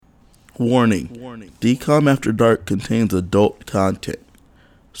Warning: DCOM After Dark contains adult content.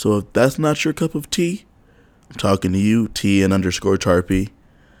 So if that's not your cup of tea, I'm talking to you, TN_Tarpy.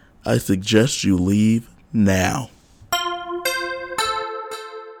 I suggest you leave now.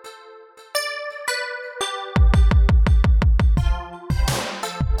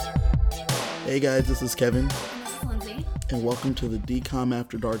 Hey guys, this is Kevin. And this is Lindsay. And welcome to the DCOM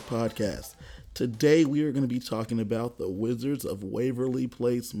After Dark podcast. Today we are going to be talking about the Wizards of Waverly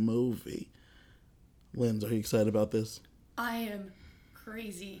Place movie. Linz, are you excited about this? I am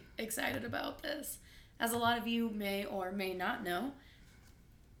crazy excited about this. As a lot of you may or may not know,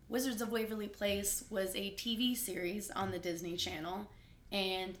 Wizards of Waverly Place was a TV series on the Disney Channel,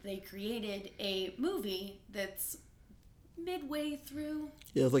 and they created a movie that's midway through.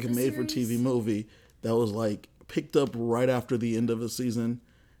 Yeah, it's like a made-for-TV movie that was like picked up right after the end of a season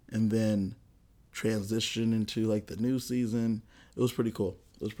and then transitioned into like the new season. It was pretty cool.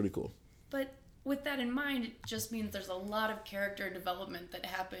 But with that in mind, it just means there's a lot of character development that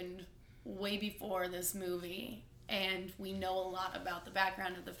happened way before this movie, and we know a lot about the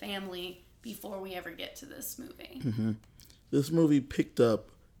background of the family before we ever get to this movie. Mm-hmm. This movie picked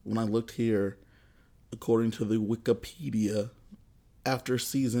up, when I looked here, according to the Wikipedia, after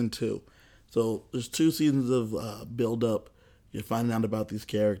season 2. So there's 2 seasons of build-up. You're finding out about these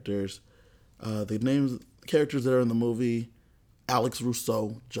characters. The names, characters that are in the movie: Alex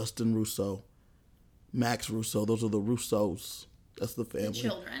Russo, Justin Russo, Max Russo. Those are the Russos. That's the family.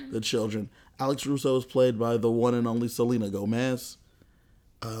 The children. Alex Russo is played by the one and only Selena Gomez.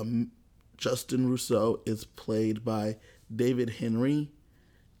 Justin Russo is played by David Henry.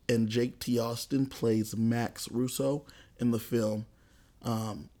 And Jake T. Austin plays Max Russo in the film.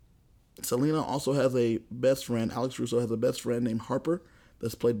 Selena also has a best friend. Alex Russo has a best friend named Harper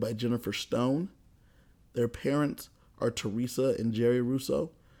that's played by Jennifer Stone. Their parents are Teresa and Jerry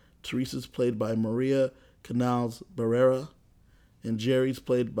Russo. Teresa's played by Maria Canals Barrera, and Jerry's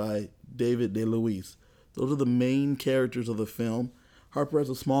played by David DeLuise. Those are the main characters of the film. Harper has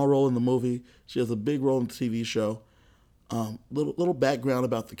a small role in the movie. She has a big role in the TV show. Little background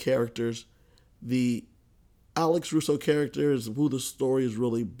about the characters. The Alex Russo character is who the story is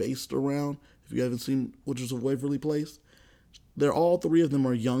really based around. If you haven't seen Wizards of Waverly Place, all 3 of them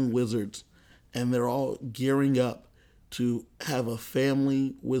are young wizards, and they're all gearing up to have a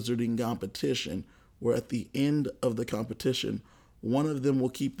family wizarding competition where at the end of the competition, one of them will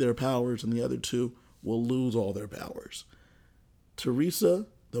keep their powers and the other 2 will lose all their powers. Teresa,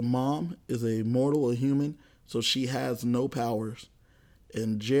 the mom, is a mortal, a human, so she has no powers.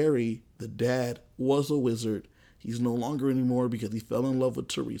 And Jerry, the dad, was a wizard. He's no longer anymore because he fell in love with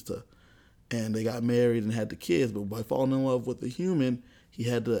Teresa. And they got married and had the kids, but by falling in love with the human, he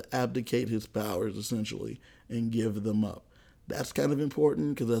had to abdicate his powers, essentially, and give them up. That's kind of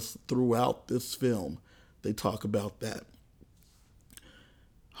important because that's throughout this film. They talk about that.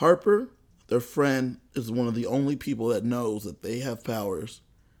 Harper, their friend, is one of the only people that knows that they have powers.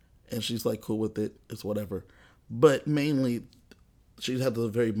 And she's like, cool with it. It's whatever. But mainly, she has a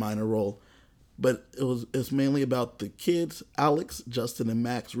very minor role. But it's mainly about the kids, Alex, Justin, and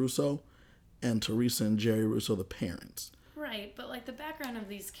Max Russo, and Teresa and Jerry Russo, the parents. Right, but like the background of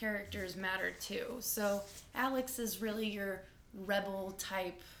these characters matter too. So Alex is really your rebel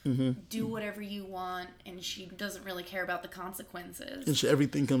type, do whatever you want, and she doesn't really care about the consequences. And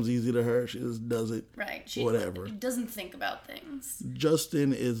everything comes easy to her. She just does it. Right. She whatever. Doesn't think about things.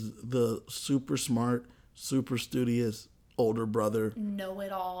 Justin is the super smart, super studious older brother.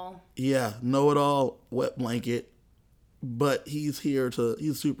 Know-it-all. Yeah, know-it-all, wet blanket. But he's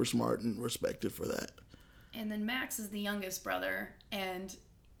super smart and respected for that. And then Max is the youngest brother, and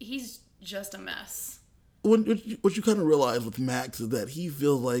he's just a mess. What you kind of realize with Max is that he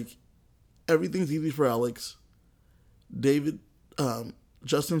feels like everything's easy for Alex.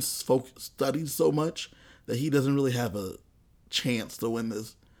 Justin studies so much that he doesn't really have a chance to win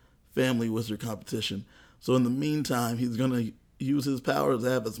this family wizard competition. So in the meantime, he's going to use his powers to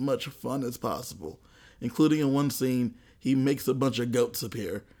have as much fun as possible, including in one scene, he makes a bunch of goats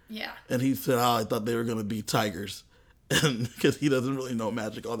appear. Yeah. And he said, I thought they were going to be tigers. And because he doesn't really know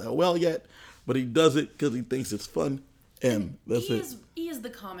magic all that well yet. But he does it because he thinks it's fun. And that's it. He is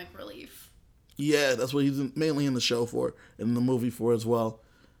the comic relief. Yeah, that's what he's mainly in the show for. And the movie for as well.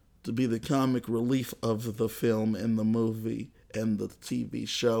 To be the comic relief of the film and the movie and the TV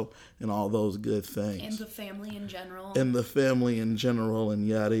show and all those good things. And the family in general. And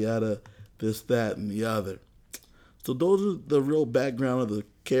yada yada, this, that, and the other. So those are the real background of the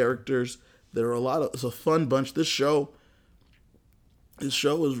characters. There are it's a fun bunch. This show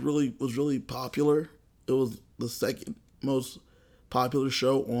was really popular. It was the second most popular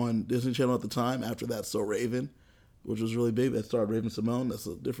show on Disney Channel at the time. After that, So Raven, which was really big. That starred Raven-Symoné. That's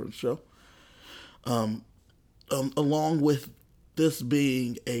a different show. Along with this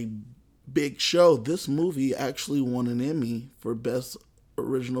being a big show, this movie actually won an Emmy for Best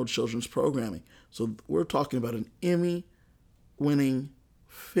Original Children's Programming. So we're talking about an Emmy-winning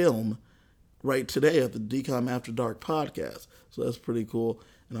film right today at the DCOM After Dark podcast. So that's pretty cool,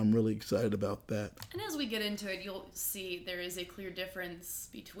 and I'm really excited about that. And as we get into it, you'll see there is a clear difference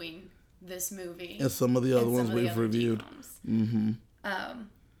between this movie and some of the other ones we've reviewed. Mm-hmm.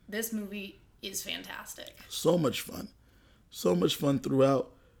 This movie is fantastic. So much fun. So much fun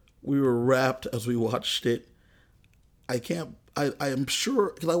throughout. We were rapt as we watched it. I am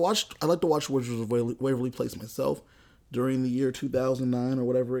sure, because I like to watch Wizards of Waverly Place myself during the year 2009 or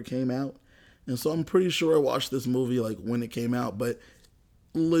whatever it came out. And so I'm pretty sure I watched this movie like when it came out, but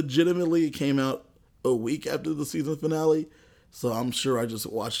legitimately it came out a week after the season finale. So I'm sure I just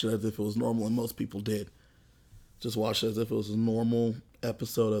watched it as if it was normal, and most people did. Just watched it as if it was a normal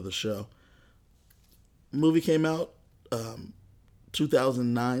episode of the show. Movie came out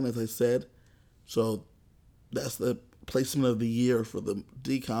 2009, as I said. So that's the placement of the year for the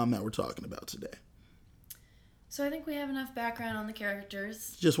DCOM that we're talking about today. So I think we have enough background on the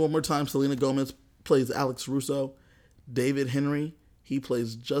characters. Just one more time, Selena Gomez plays Alex Russo. David Henry, he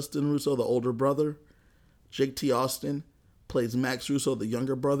plays Justin Russo, the older brother. Jake T. Austin plays Max Russo, the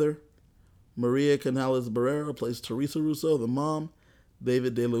younger brother. Maria Canales Barrera plays Teresa Russo, the mom.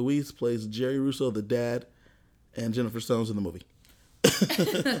 David DeLuise plays Jerry Russo, the dad. And Jennifer Stone's in the movie.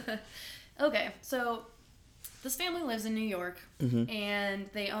 Okay, so this family lives in New York, and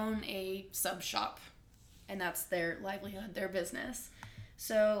they own a sub shop, and that's their livelihood, their business.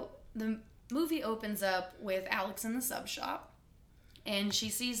 So the movie opens up with Alex in the sub shop, and she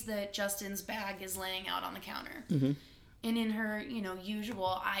sees that Justin's bag is laying out on the counter. And in her,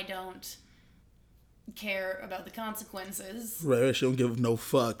 usual, I don't care about the consequences. Right, she don't give no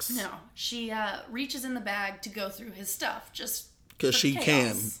fucks. No, she reaches in the bag to go through his stuff, just because she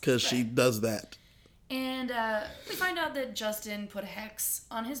can, because she Right. does that. And we find out that Justin put a hex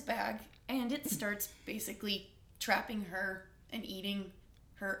on his bag, and it starts basically trapping her and eating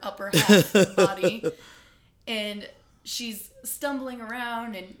her upper half body. And she's stumbling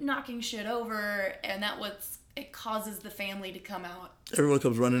around and knocking shit over, and it causes the family to come out. Everyone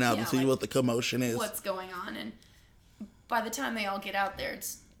comes running out Yeah, to see like, what the commotion is. What's going on. And by the time they all get out there,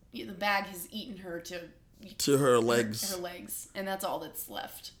 the bag has eaten her to her legs. Her legs, and that's all that's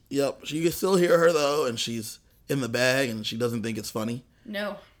left. Yep, you can still hear her though, and she's in the bag, and she doesn't think it's funny.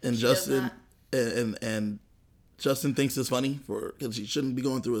 No, And she Justin does not. and Justin thinks it's funny because she shouldn't be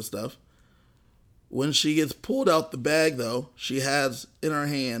going through his stuff. When she gets pulled out the bag, though, she has in her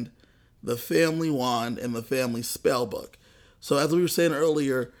hand the family wand and the family spell book. So as we were saying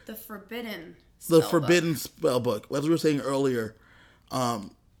earlier, The forbidden spell book. As we were saying earlier,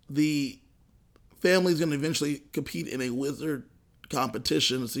 the family's going to eventually compete in a wizard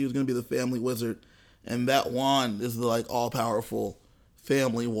competition to see who's going to be the family wizard, and that wand is the all-powerful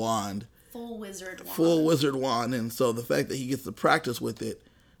family wand. Full wizard wand. Full wizard wand, and so the fact that he gets to practice with it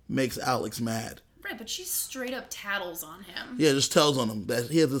makes Alex mad. Right, but she straight up tattles on him. Yeah, just tells on him that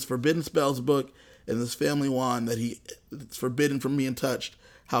he has this forbidden spells book and this family wand that it's forbidden from being touched.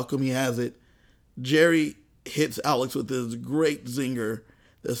 How come he has it? Jerry hits Alex with this great zinger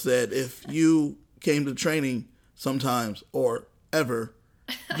that said, if you came to training sometimes or ever,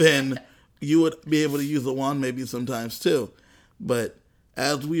 then you would be able to use the wand maybe sometimes too. But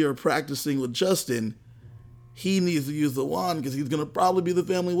as we are practicing with Justin, he needs to use the wand because he's going to probably be the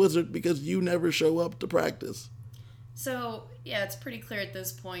family wizard because you never show up to practice. So, yeah, it's pretty clear at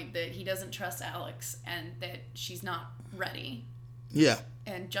this point that he doesn't trust Alex and that she's not ready. Yeah.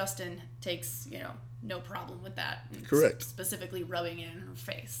 And Justin takes, no problem with that. Correct. Specifically rubbing it in her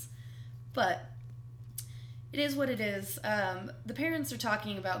face. But it is what it is. The parents are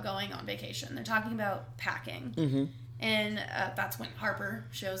talking about going on vacation. They're talking about packing. Mm-hmm. And that's when Harper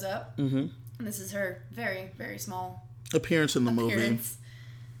shows up. Mm-hmm. And this is her very, very small appearance in the movie.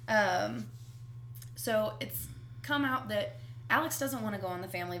 So it's come out that Alex doesn't want to go on the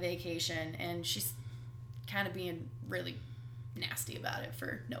family vacation, and she's kind of being really nasty about it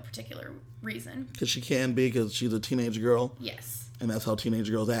for no particular reason. Because she can be, because she's a teenage girl. Yes. And that's how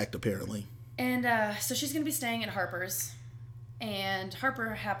teenage girls act, apparently. And so she's going to be staying at Harper's, and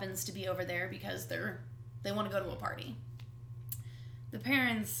Harper happens to be over there because they want to go to a party. The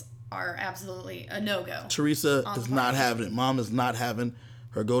parents are absolutely a no-go. Teresa is not having it. Mom is not having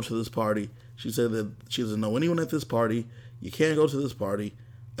her go to this party. She said that she doesn't know anyone at this party. You can't go to this party.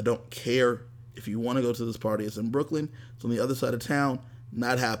 I don't care If you want to go to this party, it's in Brooklyn. It's on the other side of town.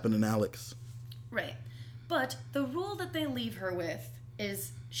 Not happening, Alex. Right. But the rule that they leave her with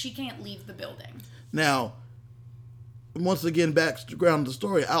is she can't leave the building. Now, once again, background to the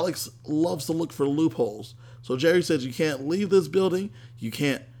story, Alex loves to look for loopholes. So Jerry says you can't leave this building. You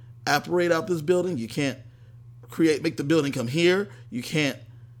can't apparate out this building. You can't make the building come here. You can't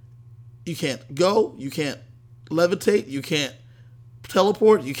go. You can't levitate. You can't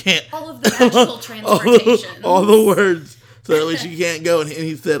teleport. You can't. All of the magical transportation. all the words. So at least you can't go. And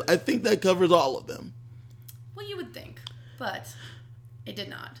he said, I think that covers all of them. Well, you would think, but it did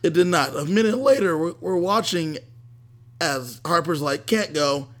not. It did not. A minute later, we're watching as Harper's like, can't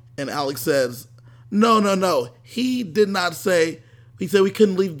go. And Alex says, no. He did not say, he said we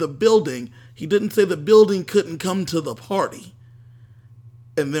couldn't leave the building. He didn't say the building couldn't come to the party.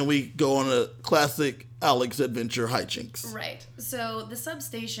 And then we go on a classic Alex adventure hijinks. Right. So the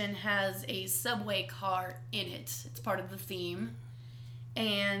substation has a subway car in it. It's part of the theme.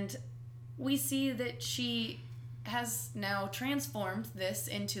 And we see that she has now transformed this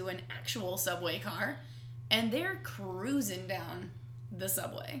into an actual subway car. And they're cruising down the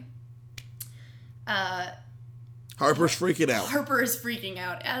subway. Harper's freaking out. Harper is freaking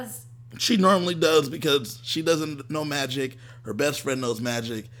out, as she normally does, because she doesn't know magic. Her best friend knows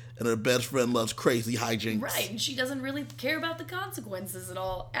magic. And her best friend loves crazy hijinks. Right, and she doesn't really care about the consequences at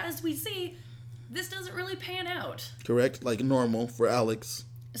all. As we see, this doesn't really pan out. Correct, like normal for Alex.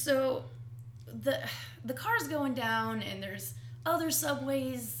 So, the car's going down, and there's other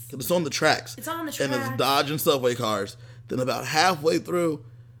subways. It's on the tracks. It's on the tracks. And it's dodging subway cars. Then about halfway through,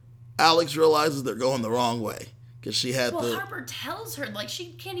 Alex realizes they're going the wrong way. Because she had Harper tells her, like,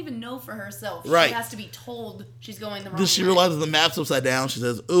 she can't even know for herself. Right. She has to be told she's going the wrong way. Then she realizes the map's upside down. She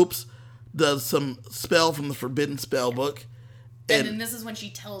says, oops, does some spell from the Forbidden Spell book. And then this is when she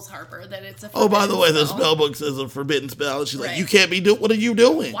tells Harper that it's a forbidden forbidden by the way, spell. the spell book says a forbidden spell. And she's Right. like, you can't be doing, what are you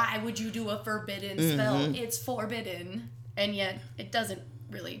doing? Why would you do a forbidden spell? It's forbidden. And yet, it doesn't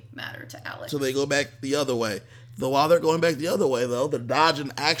really matter to Alex. So they go back the other way. While they're going back the other way, though, they're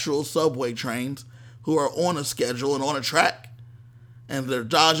dodging actual subway trains who are on a schedule and on a track. And they're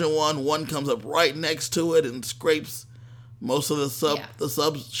dodging one. One comes up right next to it and scrapes most of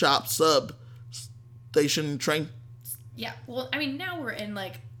the station train. Yeah, well, I mean, now we're in,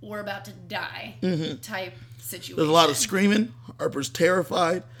 like, we're about to die type situation. There's a lot of screaming. Harper's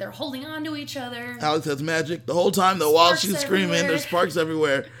terrified. They're holding on to each other. Alex has magic. The whole time, though, while Sparks she's screaming, everywhere. there's sparks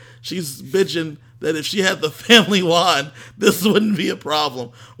everywhere. She's bitching that if she had the family wand, this wouldn't be a problem.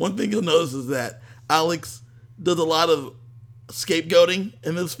 One thing you'll notice is that Alex does a lot of scapegoating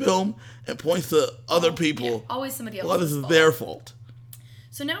in this film and points to other people. Yeah, always somebody else's Well, this is fault. their fault.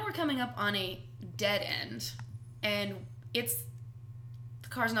 So now we're coming up on a dead end, and the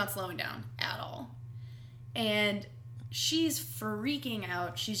car's not slowing down at all. And she's freaking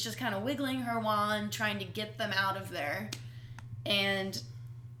out. She's just kind of wiggling her wand, trying to get them out of there. And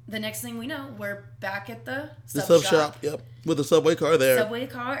the next thing we know, we're back at the sub shop. Yep, with the subway car there. Subway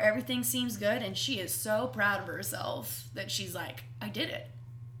car, everything seems good, and she is so proud of herself that she's like, I did it.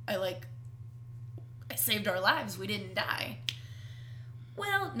 I saved our lives. We didn't die.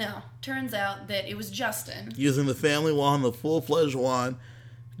 Well, no. Turns out that it was Justin. Using the family wand, the full-fledged wand,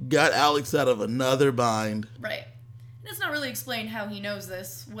 got Alex out of another bind. Right. And it's not really explained how he knows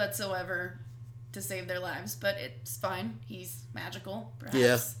this whatsoever to save their lives, but it's fine. He's magical, perhaps.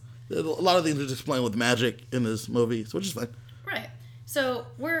 Yeah. There's a lot of things are explained with magic in this movie, which is fine. Right. So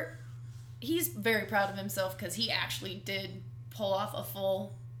he's very proud of himself because he actually did pull off a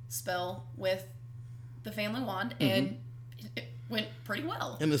full spell with the family wand, and it went pretty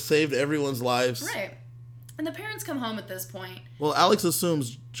well. And it saved everyone's lives. Right. And the parents come home at this point. Well, Alex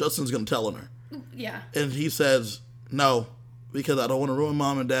assumes Justin's going to tell on her. Yeah. And he says, no, because I don't want to ruin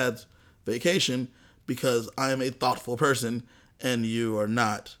mom and dad's vacation because I am a thoughtful person and you are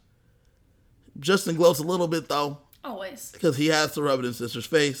not. Justin gloats a little bit, though. Always. Because he has to rub it in sister's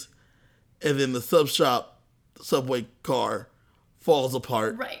face. And then the subway car falls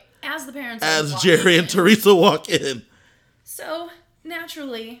apart. Right. As the parents As walk Jerry in. and Teresa walk in. So,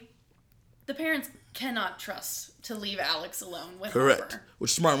 naturally, the parents cannot trust to leave Alex alone with Correct. Harper.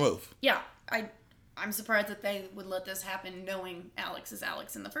 Which is a smart move. Yeah. I'm surprised that they would let this happen knowing Alex is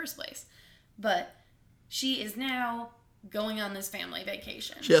Alex in the first place. But she is now going on this family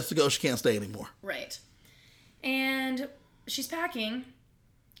vacation. She has to go. She can't stay anymore. Right. And she's packing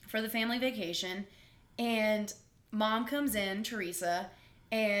for the family vacation. And mom comes in, Teresa,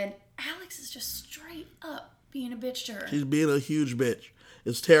 and Alex is just straight up being a bitch to her. She's being a huge bitch.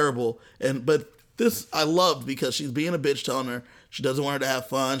 It's terrible. But this I loved because she's being a bitch, telling her she doesn't want her to have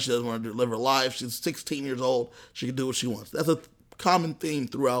fun. She doesn't want her to live her life. She's 16 years old. She can do what she wants. That's a common theme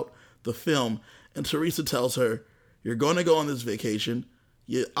throughout the film. And Teresa tells her, you're going to go on this vacation.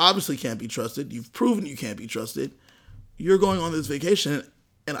 You obviously can't be trusted. You've proven you can't be trusted. You're going on this vacation,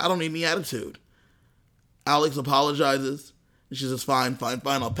 and I don't need any attitude. Alex apologizes. And she says, fine,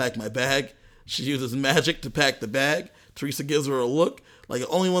 I'll pack my bag. She uses magic to pack the bag. Teresa gives her a look. Like,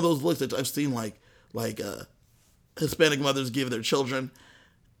 only one of those looks that I've seen, like Hispanic mothers give their children.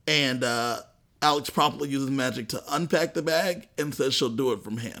 And Alex promptly uses magic to unpack the bag and says she'll do it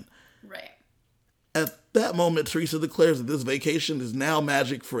from hand. Right. At that moment, Teresa declares that this vacation is now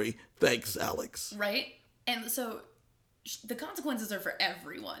magic-free. Thanks, Alex. Right? And so the consequences are for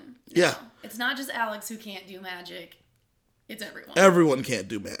everyone. Yeah. It's not just Alex who can't do magic. It's everyone. Everyone can't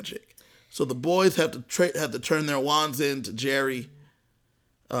do magic. So the boys have to turn their wands in to Jerry.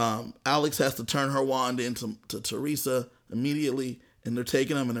 Alex has to turn her wand in to Teresa immediately, and they're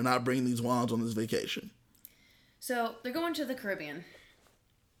taking them, and they're not bringing these wands on this vacation. So they're going to the Caribbean.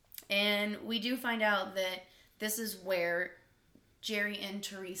 And we do find out that this is where Jerry and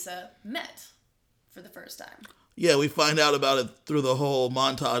Teresa met for the first time. Yeah, we find out about it through the whole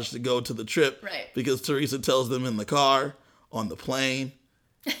montage to go to the trip. Right. Because Teresa tells them in the car, on the plane,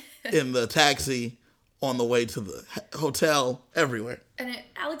 in the taxi, on the way to the hotel, everywhere. And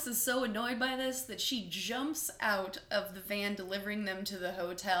Alex is so annoyed by this that she jumps out of the van delivering them to the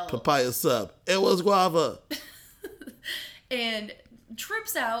hotel. Papaya sub. It was guava. And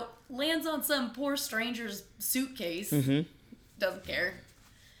trips out, lands on some poor stranger's suitcase. Mm-hmm. Doesn't care.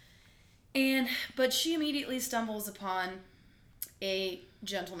 But she immediately stumbles upon a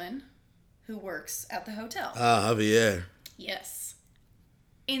gentleman who works at the hotel. Javier. Yes.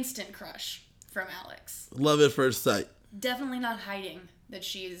 Instant crush from Alex. Love at first sight. Definitely not hiding that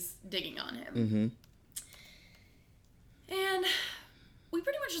she's digging on him. Mm-hmm. And we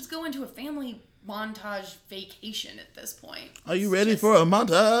pretty much just go into a family montage vacation at this point. Are you ready for a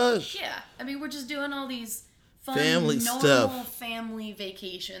montage? Yeah. I mean, we're just doing all these fun, family normal stuff. family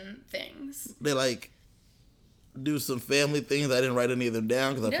vacation things. They do some family things. I didn't write any of them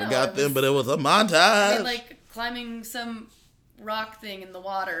down because I forgot them, but it was a They montage. Climbing some rock thing in the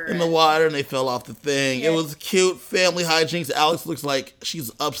water. In the water, and they fell off the thing. Yeah. It was cute family hijinks. Alex looks like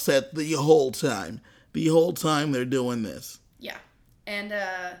she's upset the whole time. The whole time they're doing this. Yeah. And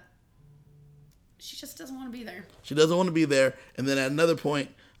she just doesn't want to be there. She doesn't want to be there. And then at another point,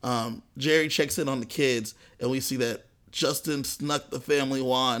 Jerry checks in on the kids, and we see that Justin snuck the family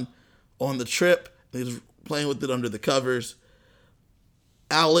wand on the trip. He's playing with it under the covers.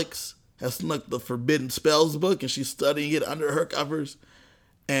 Alex has snuck the Forbidden Spells book, and she's studying it under her covers.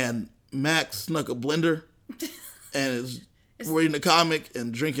 And Max snuck a blender and is reading a comic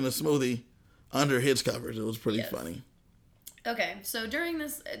and drinking a smoothie under his covers. It was pretty funny. Okay, so during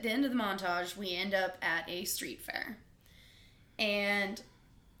this, at the end of the montage, we end up at a street fair. And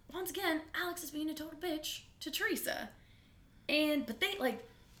once again, Alex is being a total bitch to Teresa. But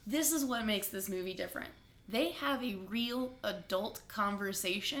this is what makes this movie different. They have a real adult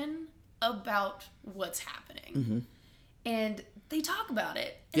conversation about what's happening. Mm-hmm. And they talk about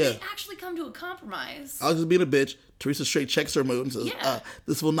it. And they actually come to a compromise. Alex is being a bitch. Teresa straight checks her mood and says,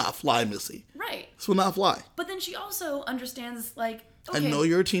 this will not fly, Missy. Right. This will not fly. But then she also understands, okay, I know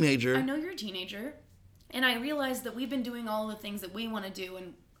you're a teenager. And I realize that we've been doing all the things that we want to do,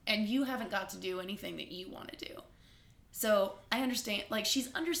 and you haven't got to do anything that you want to do. So I understand,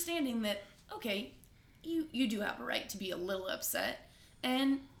 she's understanding that, okay, you do have a right to be a little upset,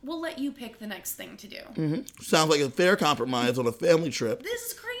 and we'll let you pick the next thing to do. Mm-hmm. Sounds like a fair compromise on a family trip. This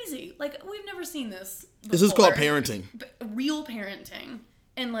is crazy. We've never seen this before. This is called parenting. Real parenting.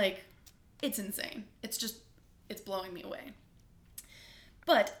 And, it's insane. It's blowing me away.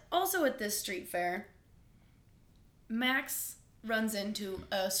 But also at this street fair, Max runs into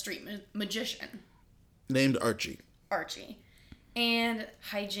a street magician. Named Archie. And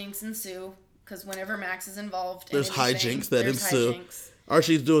hijinks ensue, because whenever Max is involved there's hijinks that ensue.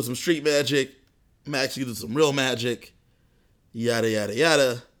 Archie's doing some street magic. Max uses some real magic. Yada, yada,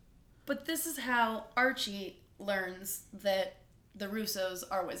 yada. But this is how Archie learns that the Russos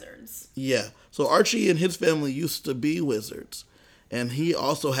are wizards. Yeah. So Archie and his family used to be wizards. And he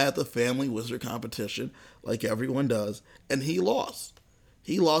also had the family wizard competition, like everyone does. And he lost.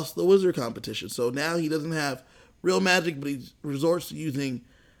 He lost the wizard competition. So now he doesn't have real magic, but he resorts to using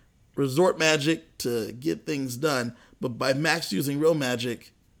resort magic to get things done. But by Max using real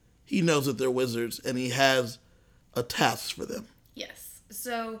magic, he knows that they're wizards, and he has a task for them. Yes.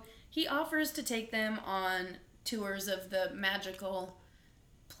 So he offers to take them on tours of the magical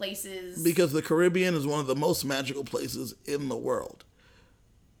places. Because the Caribbean is one of the most magical places in the world,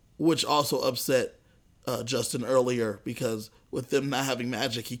 which also upset Justin earlier because with them not having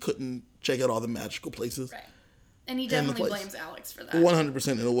magic, he couldn't check out all the magical places. Right. And he definitely blames Alex for that. 100%,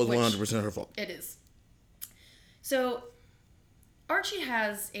 and it was 100% her fault. It is. So, Archie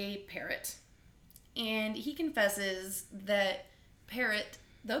has a parrot, and he confesses that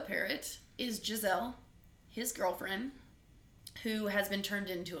the parrot, is Giselle, his girlfriend, who has been turned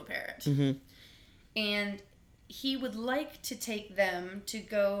into a parrot. Mm-hmm. And he would like to take them to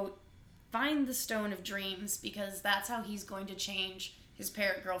go find the Stone of Dreams because that's how he's going to change his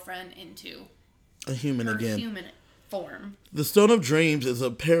parrot girlfriend into a human again. Human form. The Stone of Dreams is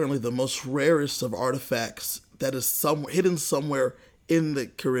apparently the most rarest of artifacts that is hidden somewhere in the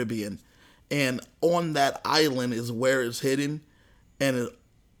Caribbean. And on that island is where it's hidden. And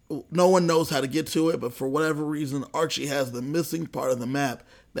no one knows how to get to it, but for whatever reason, Archie has the missing part of the map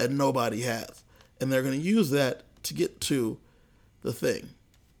that nobody has. And they're going to use that to get to the thing.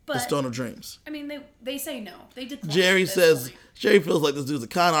 But, the Stone of Dreams. I mean, they say no. They decline. Jerry feels like this dude's a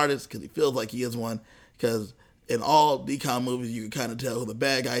con artist because he feels like he is one. Because in all decon movies, you can kind of tell who the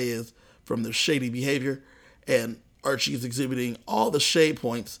bad guy is from their shady behavior. And Archie's exhibiting all the shade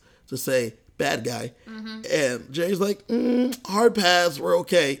points to say, bad guy. Mm-hmm. And Jerry's like, hard pass, we're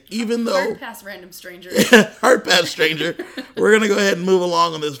okay. Even though... Hard pass, random stranger. Hard pass, stranger. We're going to go ahead and move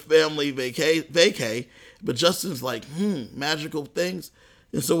along on this family vacay. But Justin's like, magical things.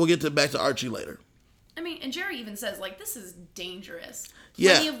 And so we'll get back to Archie later. I mean, and Jerry even says, like, this is dangerous.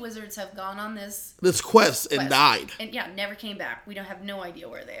 Yeah. Plenty of wizards have gone on this quest and died. And never came back. We don't have no idea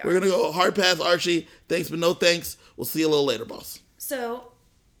where they are. We're going to go hard pass, Archie. Thanks, but no thanks. We'll see you a little later, boss. So,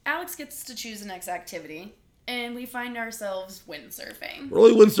 Alex gets to choose the next activity, and we find ourselves windsurfing. We're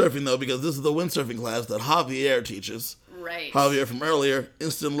only windsurfing, though, because this is the windsurfing class that Javier teaches. Right. Javier from earlier,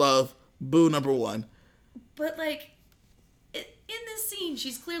 instant love, boo number 1. But, like, in this scene,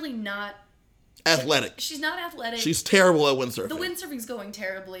 she's clearly not... athletic. She's not athletic. She's terrible at windsurfing. The windsurfing's going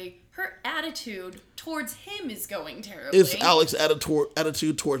terribly. Her attitude towards him is going terribly. It's Alex's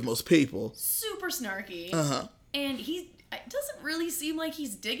attitude towards most people. Super snarky. Uh-huh. And it doesn't really seem like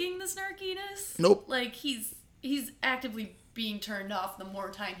he's digging the snarkiness. Nope. Like, he's actively being turned off the more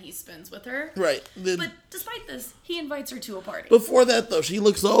time he spends with her. Right. But despite this, he invites her to a party. Before that, though, she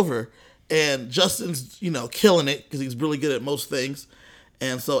looks over, and Justin's, killing it, because he's really good at most things.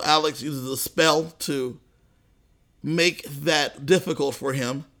 And so Alex uses a spell to make that difficult for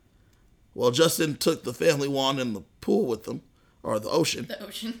him. Well, Justin took the family wand in the pool with them, or the ocean. The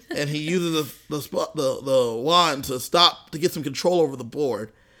ocean. And he uses the wand to get some control over the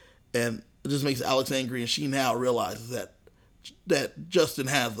board. And it just makes Alex angry, and she now realizes that Justin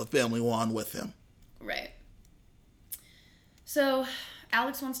has the family wand with him. Right. So,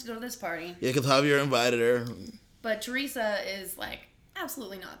 Alex wants to go to this party. Yeah, because Javier invited her. But Teresa is like,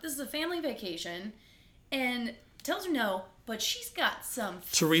 absolutely not. This is a family vacation. And tells her no, but she's got some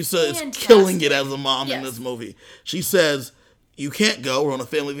Teresa is killing it as a mom in this movie. She says, you can't go. We're on a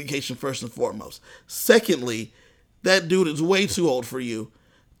family vacation first and foremost. Secondly, that dude is way too old for you.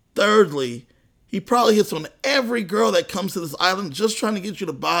 Thirdly, he probably hits on every girl that comes to this island just trying to get you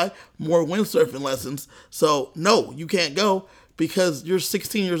to buy more windsurfing lessons. So, no, you can't go. Because you're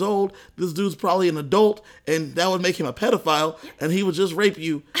 16 years old, this dude's probably an adult, and that would make him a pedophile, and he would just rape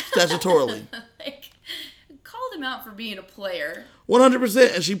you statutorily. Called him out for being a player.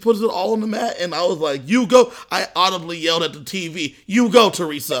 100%, and she puts it all on the mat, and I was like, you go. I audibly yelled at the TV, you go,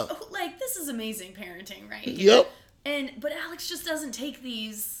 Teresa. Like, this is amazing parenting, right? Yep. But Alex just doesn't take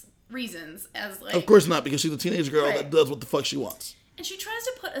these reasons as, like... Of course not, because she's a teenage girl that does what the fuck she wants. And she tries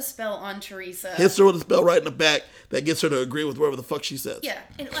to put a spell on Teresa. Hits her with a spell right in the back that gets her to agree with whatever the fuck she says. Yeah,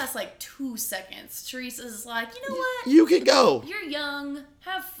 and it lasts like 2 seconds. Teresa's like, you know what? You can go. You're young.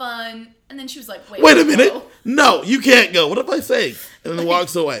 Have fun. And then she was like, wait a minute. No, you can't go. What am I saying? And then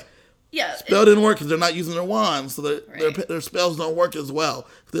walks away. Yeah. Spell didn't work because they're not using their wands, so their spells don't work as well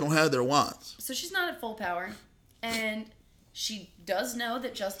if they don't have their wands. So she's not at full power. And she does know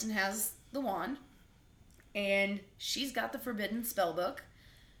that Justin has the wand. And she's got the forbidden spell book.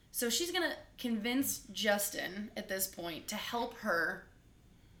 So she's going to convince Justin at this point to help her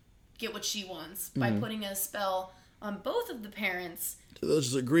get what she wants by putting a spell on both of the parents. So they'll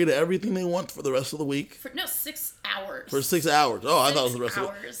just agree to everything they want for the rest of the week? 6 hours. For 6 hours. Oh, I thought it was the rest of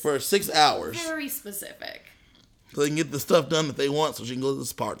the week. For 6 hours. Very specific. So they can get the stuff done that they want so she can go to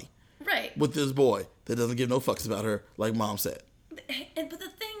this party. Right. With this boy that doesn't give no fucks about her, like Mom said. But the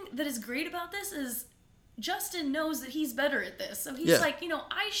thing that is great about this is Justin knows that he's better at this. So he's like,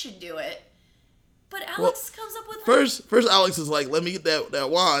 I should do it. But Alex comes up with first Alex is like, let me get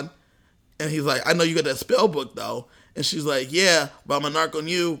that wand. And he's like, I know you got that spell book, though. And she's like, yeah, but I'm a narc on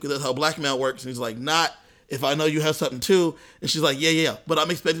you, because that's how blackmail works. And he's like, not if I know you have something, too. And she's like, yeah, but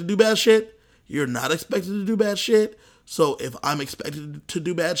I'm expected to do bad shit. You're not expected to do bad shit. So if I'm expected to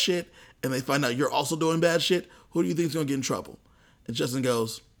do bad shit, and they find out you're also doing bad shit, who do you think is going to get in trouble? And Justin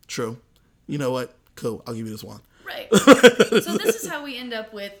goes, true. You know what? Cool. I'll give you this wand. Right. So this is how we end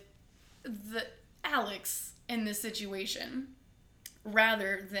up with the Alex in this situation,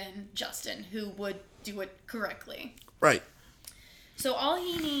 rather than Justin, who would do it correctly. Right. So all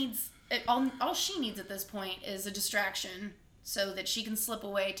she needs at this point is a distraction so that she can slip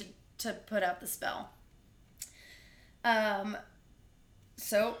away to put out the spell.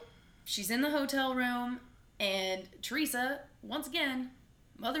 So she's in the hotel room, and Teresa, once again,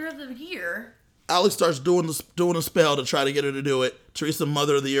 Mother of the Year. Alex starts doing a spell to try to get her to do it. Teresa,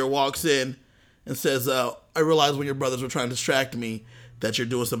 Mother of the Year, walks in and says, I realized when your brothers were trying to distract me that you're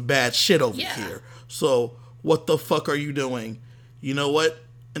doing some bad shit over here. So what the fuck are you doing? You know what?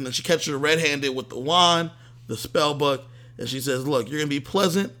 And then she catches her red-handed with the wand, the spell book, and she says, look, you're going to be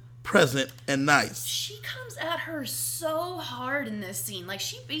pleasant, present, and nice. She comes at her so hard in this scene. Like,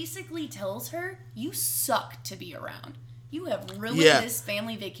 she basically tells her, you suck to be around. You have ruined this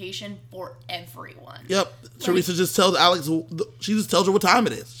family vacation for everyone. Yep. Teresa just tells Alex, she just tells her what time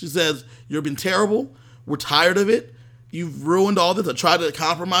it is. She says, you've been terrible. We're tired of it. You've ruined all this. I tried to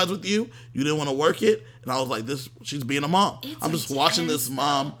compromise with you. You didn't want to work it. And I was like, she's being a mom. I'm just watching this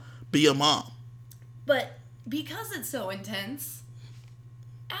mom be a mom. But because it's so intense,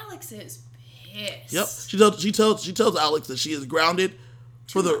 Alex is pissed. Yep. She tells Alex that she is grounded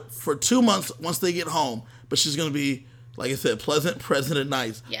for 2 months once they get home. But she's going to be, like I said, pleasant, present, and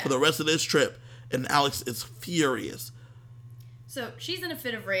nice for the rest of this trip. And Alex is furious. So she's in a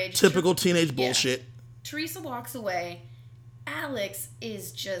fit of rage. Typical teenage bullshit. Teresa walks away. Alex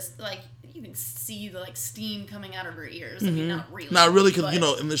is just like, you can see the steam coming out of her ears. I mean, not really. Not really,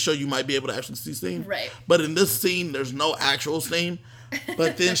 because, in this show you might be able to actually see steam. Right. But in this scene, there's no actual steam.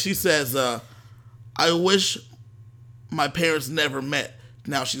 But then she says, I wish my parents never met.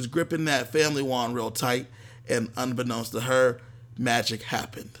 Now she's gripping that family wand real tight, and unbeknownst to her, magic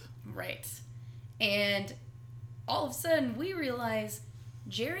happened. Right. And all of a sudden, we realize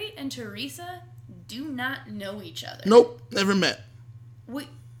Jerry and Teresa do not know each other. Nope, never met.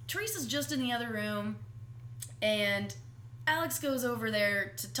 Teresa's just in the other room, and Alex goes over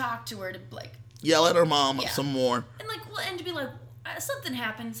there to talk to her to yell at her mom some more. And to be like, something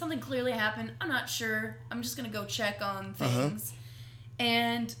happened. Something clearly happened. I'm not sure. I'm just gonna go check on things.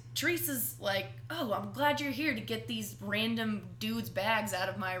 And Teresa's like, oh, I'm glad you're here to get these random dudes' bags out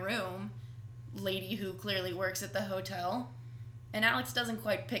of my room. Lady who clearly works at the hotel. And Alex doesn't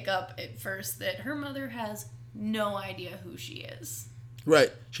quite pick up at first that her mother has no idea who she is.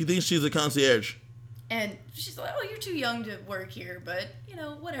 Right. She thinks she's a concierge. And she's like, oh, you're too young to work here, but,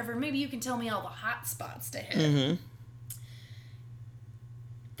 whatever. Maybe you can tell me all the hot spots to hit.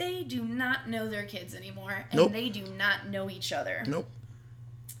 They do not know their kids anymore, and they do not know each other. Nope.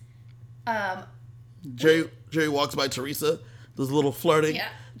 Jerry walks by Teresa, does a little flirting. Yeah,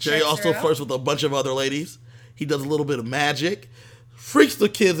 Jerry also flirts with a bunch of other ladies. He does a little bit of magic. Freaks the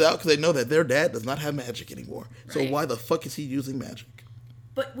kids out because they know that their dad does not have magic anymore. Right. So why the fuck is he using magic?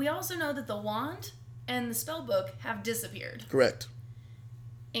 But we also know that the wand and the spell book have disappeared. Correct.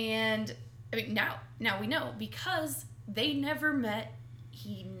 And now we know because they never met.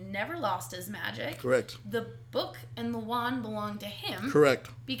 He never lost his magic. Correct. The book and the wand belong to him. Correct.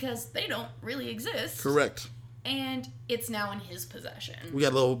 Because they don't really exist. Correct. And it's now in his possession. We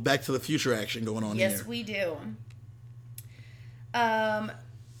got a little Back to the Future action going on here. Yes, we do.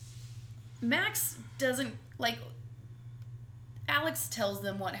 Max doesn't, Alex tells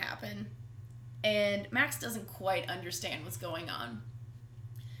them what happened, and Max doesn't quite understand what's going on.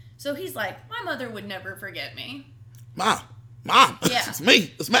 So he's like, my mother would never forget me. Mom, yeah. It's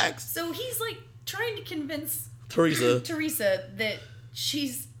me, it's Max. So he's trying to convince Teresa that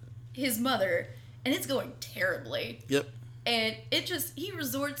she's his mother, and it's going terribly. Yep. And he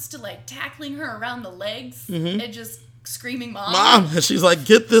resorts to tackling her around the legs and just screaming, Mom. And she's like,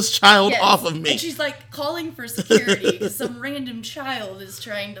 get this child off of me. And she's calling for security because some random child is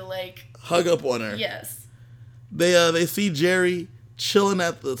trying to hug up on her. Yes. They see Jerry chilling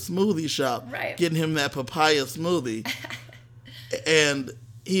at the smoothie shop, getting him that papaya smoothie. And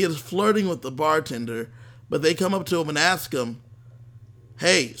he is flirting with the bartender, but they come up to him and ask him,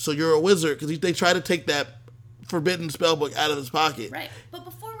 hey, so you're a wizard? Because they try to take that forbidden spell book out of his pocket. Right. But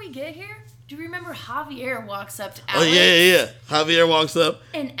before we get here, do you remember Javier walks up to Oh, Alex? yeah. Javier walks up.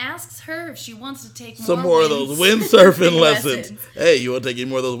 And asks her if she wants to take Some more of those windsurfing lessons. Hey, you want to take any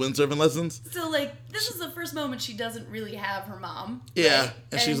more of those windsurfing lessons? So, like, this is the first moment she doesn't really have her mom. Yeah, right?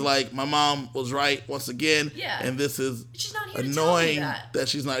 and she's like, my mom was right once again. Yeah. And this is She's not here annoying to tell me that.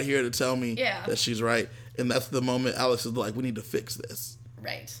 she's not here to tell me that she's right. And that's the moment Alex is like, we need to fix this.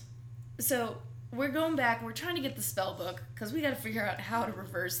 Right. So, we're going back. We're trying to get the spell book because we got to figure out how to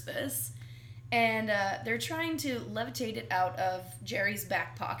reverse this. And they're trying to levitate it out of Jerry's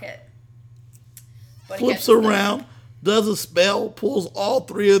back pocket. But Flips around, does a spell, pulls all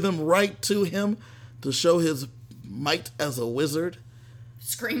three of them right to him to show his might as a wizard.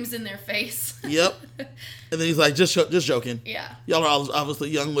 Screams in their face. Yep. And then he's like, just joking. Yeah. Y'all are obviously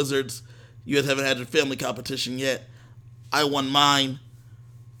young wizards. You guys haven't had your family competition yet. I won mine.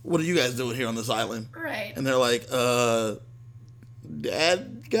 What are you guys doing here on this island? Right. And they're like, dad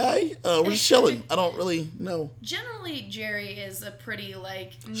guy? We're just chilling. I don't really know. Generally, Jerry is a pretty,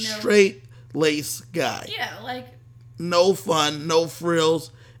 like, straight lace guy. Yeah, like. No fun, no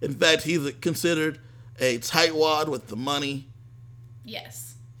frills. In fact, he's considered a tightwad with the money.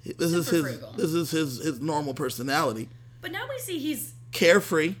 Yes. This is his normal personality. But now we see he's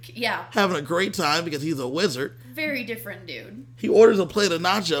carefree. Yeah. Having a great time because he's a wizard. Very different dude. He orders a plate of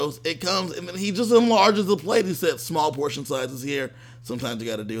nachos. It comes, and then he just enlarges the plate. He said, small portion sizes here. Sometimes you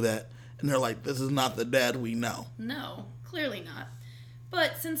got to do that. And they're like, this is not the dad we know. No, clearly not.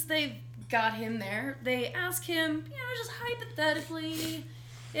 But since they've got him there, they ask him, just hypothetically,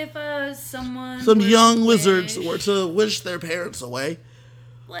 if some young wizards were to wish their parents away.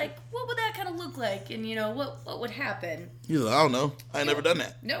 Like, what would that kind of look like? And, what would happen? He's like, I don't know. I ain't never done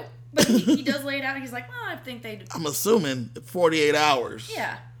that. No. But he does lay it out. He's like, well, I think they'd... I'm assuming 48 hours.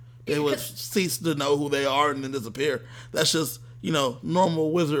 Yeah. They would cease to know who they are and then disappear. That's just,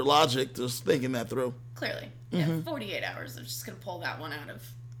 normal wizard logic, just thinking that through. Clearly. Mm-hmm. Yeah, 48 hours. They're just going to pull that one out of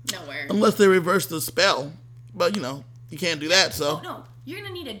nowhere. Unless they reverse the spell. But, you can't do that, so... Oh, no. You're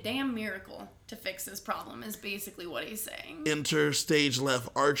going to need a damn miracle to fix this problem, is basically what he's saying. Enter stage left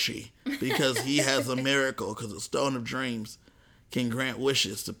Archie, because he has a miracle, because the Stone of Dreams can grant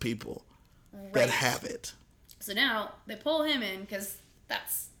wishes to people that have it. So now they pull him in because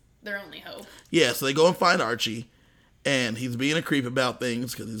that's their only hope. Yeah, so they go and find Archie, and he's being a creep about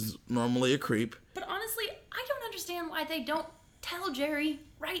things because he's normally a creep. But honestly, I don't understand why they don't tell Jerry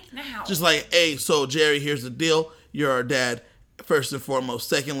right now. Just like, hey, so Jerry, here's the deal. You're our dad, first and foremost.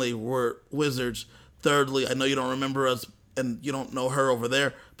 Secondly, we're wizards. Thirdly, I know you don't remember us and you don't know her over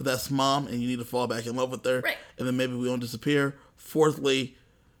there, but that's mom, and you need to fall back in love with her. Right. And then maybe we won't disappear. Fourthly,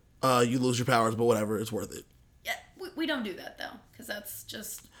 you lose your powers, but whatever, it's worth it. Yeah, we don't do that, though, because that's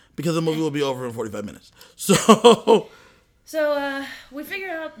just... Because the movie will be over in 45 minutes. So we figure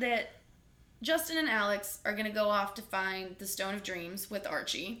out that Justin and Alex are going to go off to find the Stone of Dreams with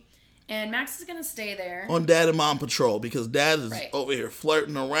Archie. And Max is going to stay there. On dad and mom patrol, because dad is over here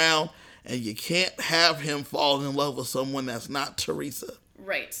flirting around, and you can't have him fall in love with someone that's not Teresa.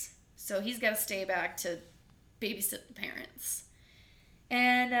 Right. So he's got to stay back to babysit the parents.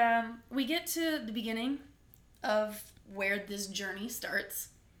 And we get to the beginning of where this journey starts.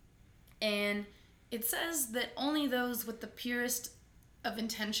 And it says that only those with the purest of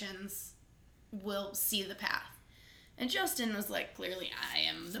intentions will see the path. And Justin was like, clearly, I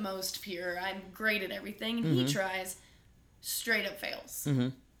am the most pure. I'm great at everything. And he tries, straight up fails. Mm-hmm.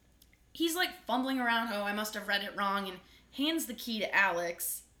 He's like fumbling around, oh, I must have read it wrong, and hands the key to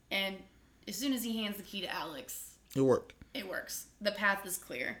Alex. And as soon as he hands the key to Alex... It worked. It works. The path is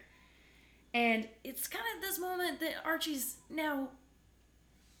clear. And it's kind of this moment that Archie's now...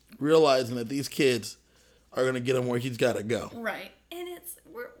 realizing that these kids are going to get him where he's got to go. Right. And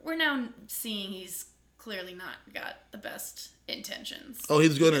we're now seeing he's clearly not got the best intentions. Oh,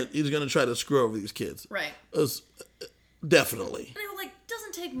 he's gonna try to screw over these kids. Right. Definitely. And it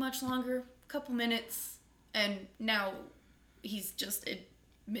doesn't take much longer, a couple minutes, and now he's just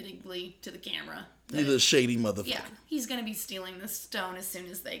admittingly to the camera. He's a shady motherfucker. Yeah, he's gonna be stealing the stone as soon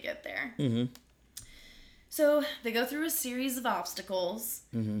as they get there. Mm-hmm. So they go through a series of obstacles,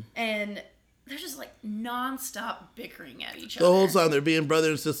 and they're just non-stop bickering at each other. The whole time they're being brother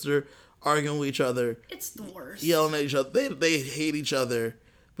and sister, arguing with each other. It's the worst. Yelling at each other. They hate each other,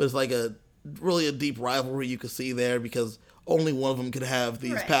 but it's like a deep rivalry you could see there because only one of them could have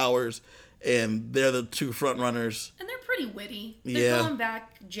these powers, and they're the two front runners. And they're pretty witty. They're going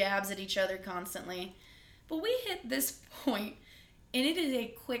back jabs at each other constantly. But we hit this point, and it is a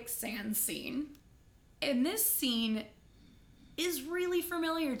quicksand scene. And this scene is really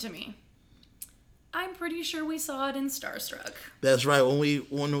familiar to me. I'm pretty sure we saw it in Starstruck. That's right.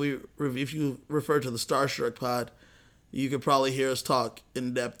 If you refer to the Starstruck pod, you could probably hear us talk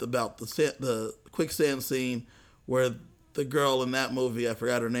in depth about the quicksand scene where the girl in that movie, I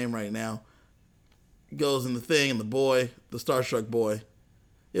forgot her name right now, goes in the thing, and the Starstruck boy,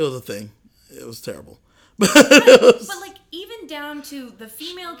 it was a thing. It was terrible. But like, even down to the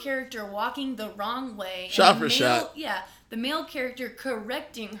female character walking the wrong way. Shot for shot. Yeah, the male character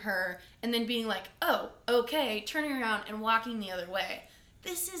correcting her and then being like, oh, okay, turning around and walking the other way.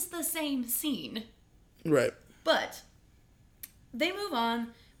 This is the same scene. Right. But they move on.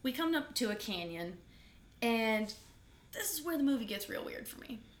 We come up to a canyon. And this is where the movie gets real weird for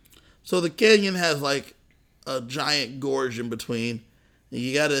me. So the canyon has like a giant gorge in between. And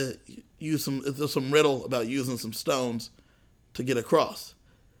you gotta use there's some riddle about using some stones to get across.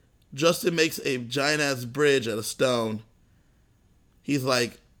 Justin makes a giant ass bridge out of stone. He's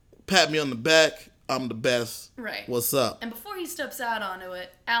like, pat me on the back, I'm the best. Right. What's up? And before he steps out onto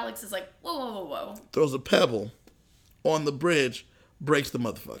it, Alex is like, whoa, whoa, whoa, whoa. Throws a pebble on the bridge, breaks the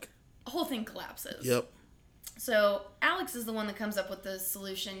motherfucker. The whole thing collapses. Yep. So Alex is the one that comes up with the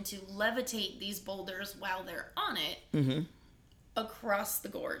solution to levitate these boulders while they're on it across the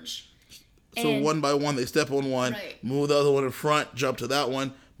gorge. So one by one, they step on one, right. Move the other one in front, jump to that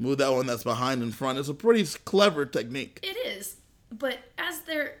one, move that one that's behind in front. It's a pretty clever technique. It is. But as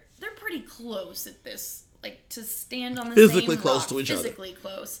they're pretty close at this, like to stand on the physically same close rock, to each other. Physically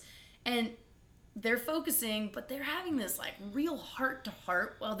close. And they're focusing, but they're having this like real heart to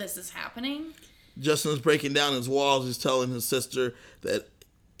heart while this is happening. Justin's breaking down his walls. He's telling his sister that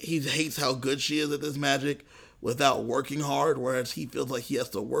he hates how good she is at this magic without working hard, whereas he feels like he has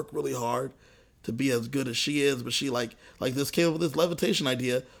to work really hard to be as good as she is. But she like this came up with this levitation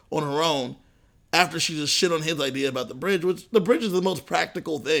idea on her own after she just shit on his idea about the bridge, which the bridge is the most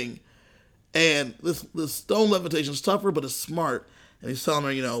practical thing. And this stone levitation is tougher, but it's smart. And he's telling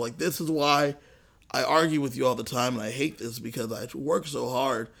her, like, this is why I argue with you all the time, and I hate this because I work so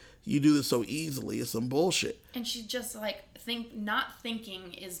hard. You do this so easily. It's some bullshit. And she's just like, not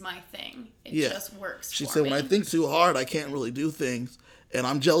thinking is my thing. It just works She for said, me. when I think too hard, I can't really do things. And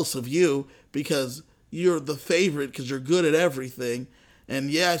I'm jealous of you because you're the favorite because you're good at everything. And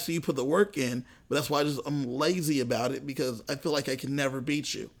yeah, I see you put the work in, but that's why I'm lazy about it because I feel like I can never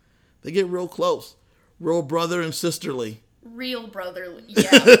beat you. They get real close. Real brother and sisterly. Real brotherly.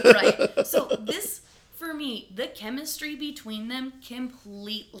 Yeah, right. So this, for me, the chemistry between them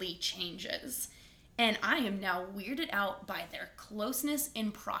completely changes. And I am now weirded out by their closeness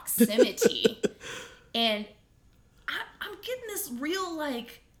in proximity. And I'm getting this real,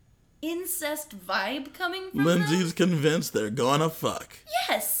 like, incest vibe coming from Lindsay's them. convinced they're gonna fuck.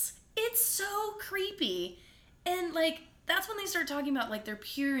 Yes! It's so creepy. And, like, that's when they start talking about, like, their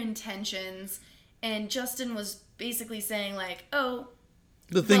pure intentions. And Justin was basically saying, like, oh...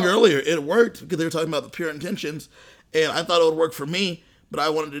 The thing earlier, it worked because they were talking about the pure intentions. And I thought it would work for me, but I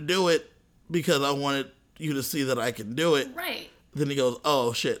wanted to do it because I wanted you to see that I can do it. Right. Then he goes,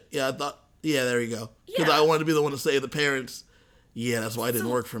 oh, shit. Yeah, there you go. Because Yeah. I wanted to be the one to say to the parents, yeah, that's why it didn't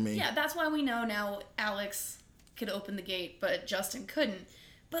work for me. Yeah, that's why we know now Alex could open the gate, but Justin couldn't.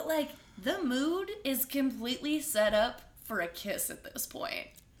 But, like, the mood is completely set up for a kiss at this point.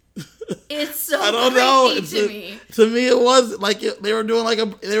 It's so I don't know. to me. To me, it was like they were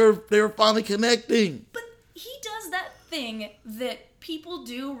doing they were finally connecting. But he does that thing that people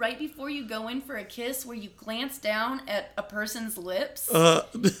do right before you go in for a kiss where you glance down at a person's lips and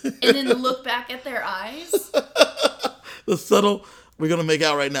then look back at their eyes. The subtle, we're going to make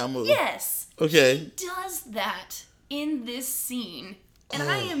out right now move. Yes. Okay. He does that in this scene. And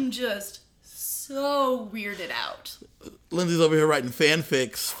I am just so weirded out. Lindsay's over here writing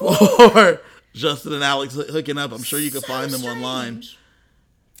fanfics for Justin and Alex hooking up. I'm sure you can find them online.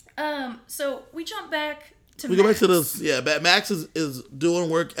 So we jump back to We Max. go back to this. Yeah, Max is doing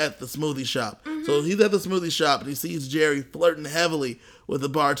work at the smoothie shop. Mm-hmm. So he's at the smoothie shop and he sees Jerry flirting heavily with the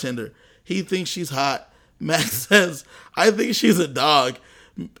bartender. He thinks she's hot. Max says, I think she's a dog.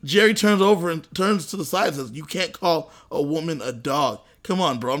 Jerry turns over and turns to the side and says, you can't call a woman a dog. Come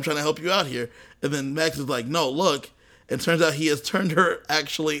on, bro. I'm trying to help you out here. And then Max is like, no, look. And turns out he has turned her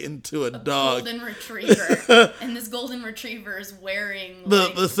actually into a dog. Golden retriever. And this golden retriever is wearing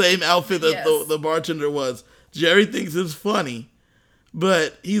The same outfit that Yes. the bartender was. Jerry thinks it's funny,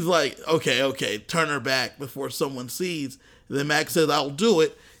 but he's like, okay, turn her back before someone sees. And then Max says, I'll do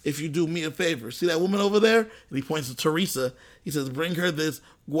it if you do me a favor. See that woman over there? And he points to Teresa. He says, bring her this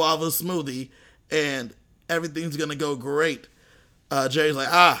guava smoothie and everything's going to go great. Jerry's like,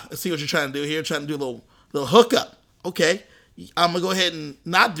 I see what you're trying to do here. Trying to do a little hookup. Okay, I'm going to go ahead and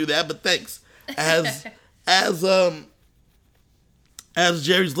not do that, but thanks. as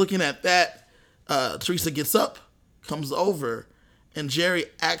Jerry's looking at that, Teresa gets up, comes over, and Jerry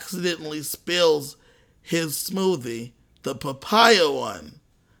accidentally spills his smoothie, the papaya one,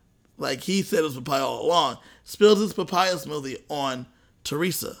 like he said it was papaya all along, spills his papaya smoothie on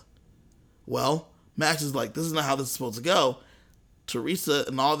Teresa. Well, Max is like, this is not how this is supposed to go. Teresa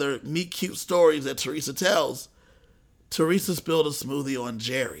and all their meet cute stories that Teresa tells, Teresa spilled a smoothie on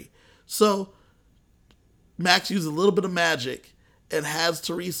Jerry. So Max uses a little bit of magic and has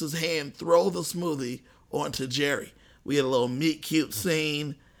Teresa's hand throw the smoothie onto Jerry. We had a little meet cute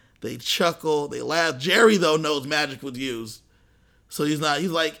scene. They chuckle, they laugh. Jerry, though, knows magic was used. So he's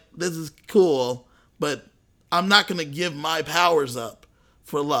like, this is cool, but I'm not going to give my powers up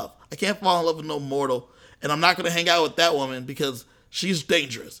for love. I can't fall in love with no mortal, and I'm not going to hang out with that woman because she's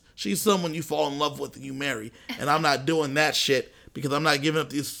dangerous. She's someone you fall in love with and you marry, and I'm not doing that shit because I'm not giving up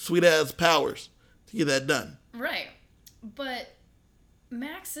these sweet-ass powers to get that done. Right. But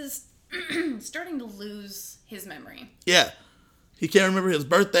Max is starting to lose his memory. Yeah. He can't remember his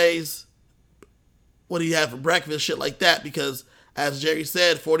birthdays, what he had for breakfast, shit like that, because, as Jerry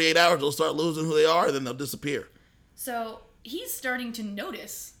said, 48 hours, they'll start losing who they are, and then they'll disappear. So he's starting to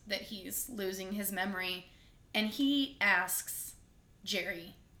notice that he's losing his memory, and he asks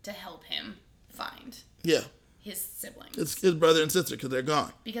Jerry to help him find his siblings. It's his brother and sister, because they're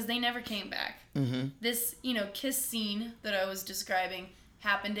gone. Because they never came back. Mm-hmm. This, kiss scene that I was describing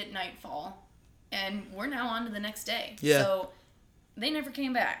happened at nightfall, and we're now on to the next day. Yeah. So they never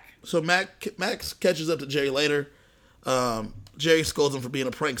came back. So Max catches up to Jerry later. Jerry scolds him for being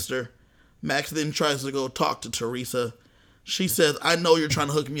a prankster. Max then tries to go talk to Teresa. She says, I know you're trying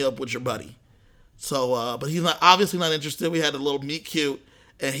to hook me up with your buddy. So, but he's obviously not interested. We had a little meet cute,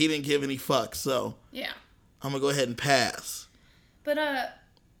 and he didn't give any fucks. So, yeah, I'm going to go ahead and pass. But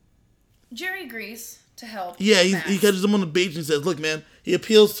Jerry agrees to help. Yeah, Max. he catches him on the beach and he says, look, man, he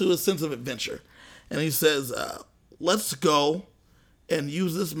appeals to his sense of adventure. And he says, let's go and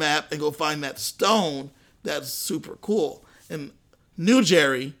use this map and go find that stone that's super cool. And New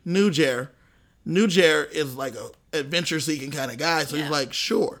Jer is like a adventure-seeking kind of guy, so he's like,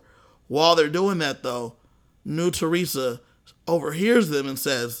 sure. While they're doing that, though, New Teresa overhears them and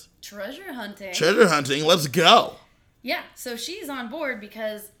says, Treasure hunting, let's go. Yeah, so she's on board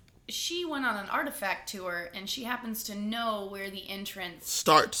because she went on an artifact tour, and she happens to know where the entrance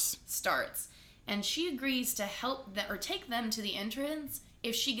starts. And she agrees to help them, or take them to the entrance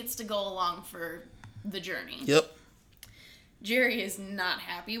if she gets to go along for the journey. Yep. Jerry is not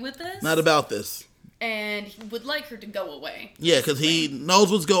happy with this. Not about this. And he would like her to go away. Yeah, because he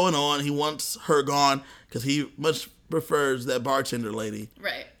knows what's going on. He wants her gone because he much prefers that bartender lady.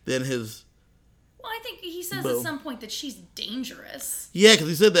 Right. Than his... Well, I think he says at some point that she's dangerous. Yeah, because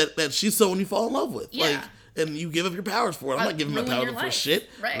he said that she's someone you fall in love with. Yeah. Like, and you give up your powers for it. I'm not giving my powers for shit.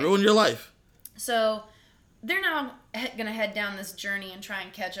 Right. Ruin your life. So they're now going to head down this journey and try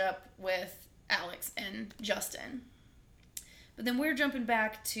and catch up with Alex and Justin. But then we're jumping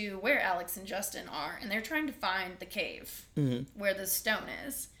back to where Alex and Justin are, and they're trying to find the cave where the stone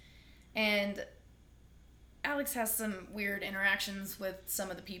is. And Alex has some weird interactions with some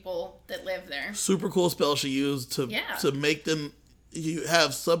of the people that live there. Super cool spell she used to make them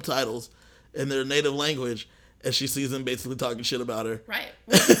have subtitles in their native language, and she sees them basically talking shit about her. Right.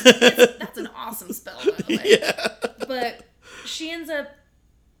 Well, that's an awesome spell, by the way. Yeah. But she ends up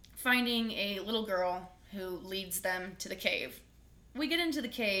finding a little girl who leads them to the cave. We get into the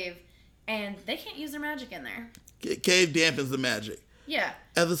cave, and they can't use their magic in there. Cave dampens the magic. Yeah.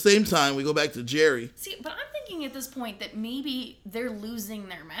 At the same time, we go back to Jerry. See, but I'm thinking at this point that maybe they're losing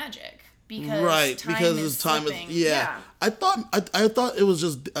their magic because time is slipping. Yeah. I thought it was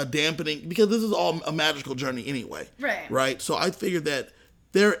just a dampening because this is all a magical journey anyway. Right. Right. So I figured that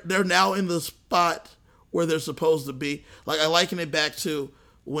they're now in the spot where they're supposed to be. Like I liken it back to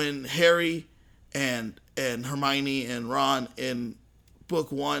when Harry and Hermione and Ron in book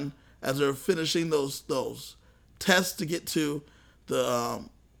 1, as they're finishing those tests to get to the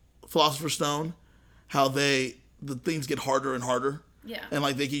Philosopher's Stone, how the things get harder and harder. Yeah. And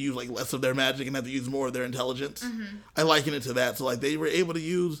like they can use like less of their magic and have to use more of their intelligence. Mm-hmm. I liken it to that. So like they were able to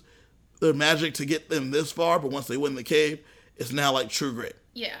use their magic to get them this far, but once they went in the cave, it's now like True Grit.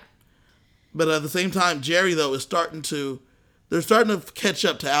 Yeah. But at the same time, Jerry though is starting to catch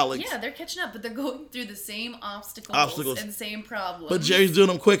up to Alex. Yeah, they're catching up, but they're going through the same obstacles. And same problems. But Jerry's doing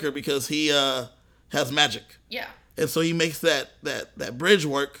them quicker because he has magic. Yeah. And so he makes that bridge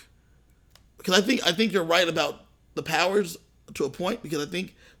work. Because I think you're right about the powers to a point, because I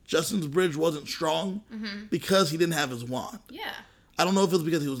think Justin's bridge wasn't strong because he didn't have his wand. Yeah. I don't know if it was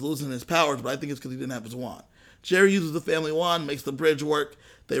because he was losing his powers, but I think it's because he didn't have his wand. Jerry uses the family wand, makes the bridge work.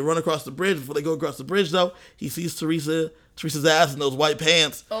 They run across the bridge. Before they go across the bridge, though, he sees Teresa's ass in those white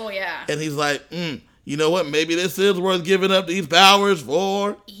pants. Oh, yeah. And he's like, you know what? Maybe this is worth giving up these powers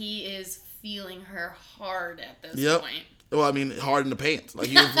for. He is feeling her hard at this point. Well, I mean, hard in the pants. Like,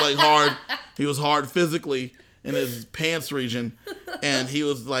 he was like hard. He was hard physically in his pants region. And he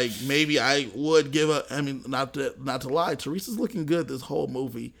was like, maybe I would give up. I mean, not to lie, Teresa's looking good this whole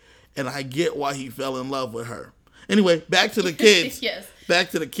movie. And I get why he fell in love with her. Anyway, back to the kids. Yes. Back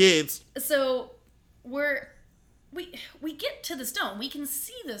to the kids. So we get to the stone. We can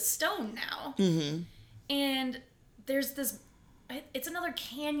see the stone now. Mm-hmm. And there's this, it's another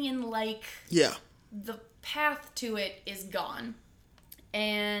canyon-like. Yeah. The path to it is gone.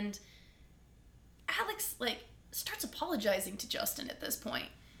 And Alex, starts apologizing to Justin at this point.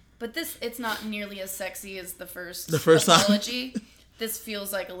 But it's not nearly as sexy as the first apology. This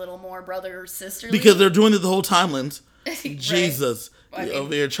feels like a little more brother-sisterly. Because they're doing it the whole time, Linz. Right. Jesus.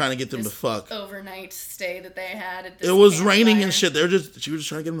 Over here trying to get them to fuck. Overnight stay that they had at this It was campfire. raining and shit. She was just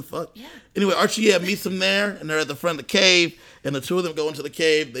trying to get them to fuck. Yeah. Anyway, Archie meets them there, and they're at the front of the cave, and the two of them go into the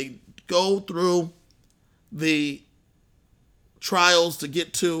cave. They go through the trials to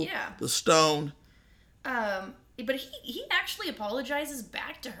get to the stone. But he actually apologizes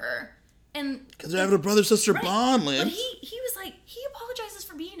back to her. And because they're having a brother-sister bond, Lynn. But he was like, he apologizes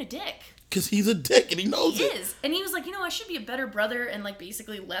for being a dick. Because he's a dick and he knows it. He is. And he was like, I should be a better brother and,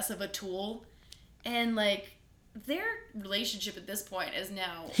 basically less of a tool. And, their relationship at this point is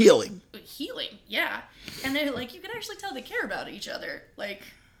now... Healing, yeah. And they're like, you can actually tell they care about each other,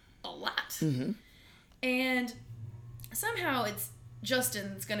 a lot. Mm-hmm. And somehow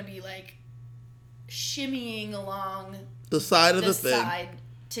Justin's going to be, shimmying along... the side of the thing. Side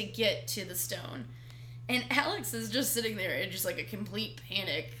to get to the stone. And Alex is just sitting there in just, a complete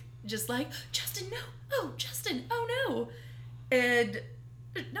panic. Just like, Justin, no. Oh, Justin, oh, no. And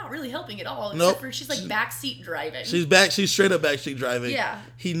not really helping at all. Except for she's, backseat driving. She's straight up backseat driving. Yeah.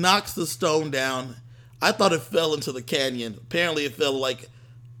 He knocks the stone down. I thought it fell into the canyon. Apparently it fell,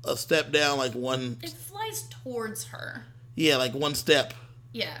 a step down, one... It flies towards her. Yeah, one step.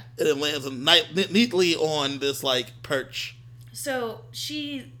 Yeah. And it lands neatly on this, perch. So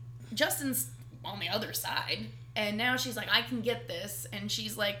Justin's on the other side, and now she's like, I can get this, and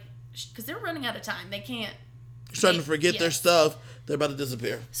she's like, because they're running out of time, they can't. They're starting to forget their stuff. They're about to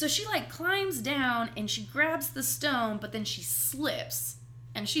disappear. So she climbs down and she grabs the stone, but then she slips,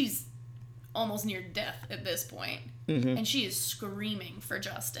 and she's almost near death at this point, and she is screaming for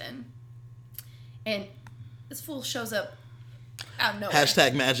Justin, and this fool shows up out of nowhere.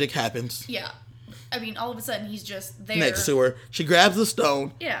 Hashtag magic happens. Yeah. I mean, all of a sudden, he's just there. Next to her. She grabs the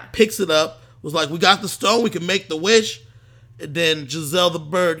stone. Yeah. Picks it up. Was like, we got the stone. We can make the wish. And then Giselle the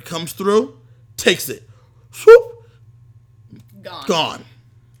bird comes through. Takes it. Swoop. Gone.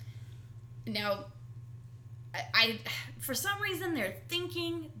 Now, I for some reason, they're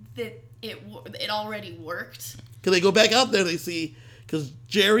thinking that it already worked. Because they go back out there, they see... Because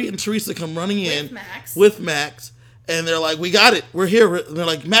Jerry and Teresa come running in. With Max. And they're like, we got it. We're here. And they're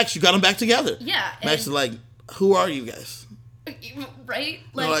like, Max, you got them back together. Yeah. Max is like, who are you guys? Right?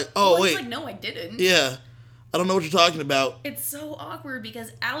 They're like, oh, wait. He's like, no, I didn't. Yeah. I don't know what you're talking about. It's so awkward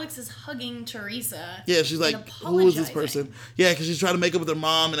because Alex is hugging Teresa. Yeah, she's like, who is this person? Yeah, because she's trying to make up with her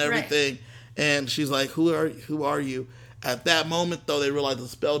mom and everything. Right. And she's like, who are you? At that moment, though, they realize the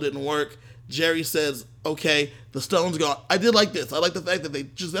spell didn't work. Jerry says, okay, the stone's gone. I did like this. I like the fact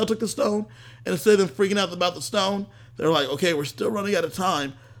that Giselle took the stone, and instead of them freaking out about the stone, they're like, okay, we're still running out of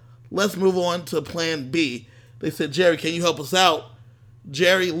time. Let's move on to plan B. They said, Jerry, can you help us out?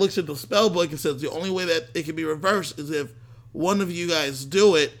 Jerry looks at the spell book and says, the only way that it can be reversed is if one of you guys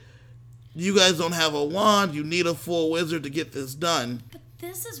do it. You guys don't have a wand. You need a full wizard to get this done. But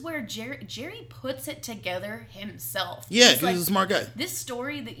this is where Jerry puts it together himself. Yeah, because he's a smart guy. This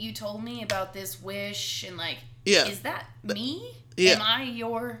story that you told me about this wish and is that me? Yeah. Am I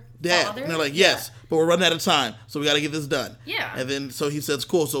your Dad? father? And they're like, yes, but we're running out of time, so we got to get this done. Yeah. And then so he says,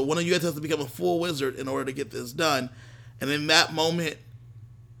 cool. So one of you guys has to become a full wizard in order to get this done. And in that moment,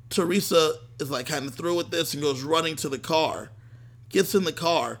 Teresa is kind of through with this and goes running to the car, gets in the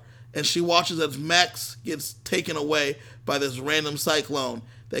car, and she watches as Max gets taken away by this random cyclone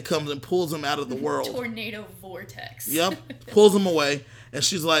that comes and pulls him out of the world. Tornado vortex. Yep, pulls him away, and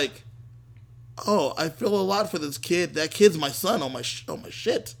she's like, oh, I feel a lot for this kid. That kid's my son on my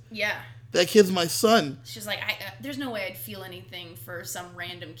shit. Yeah. That kid's my son. She's like, there's no way I'd feel anything for some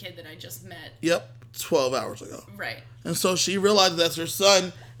random kid that I just met. Yep, 12 hours ago. Right. And so she realizes that's her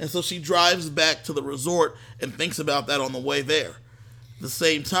son, and so she drives back to the resort and thinks about that on the way there. the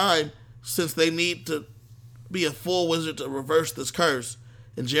same time, since they need to be a full wizard to reverse this curse,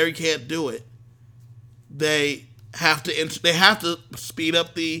 and Jerry can't do it, they have to speed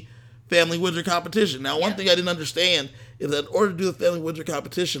up the Family Wizard competition. Now, one thing I didn't understand is that in order to do the Family Wizard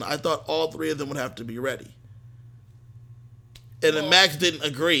competition, I thought all three of them would have to be ready. And then Max didn't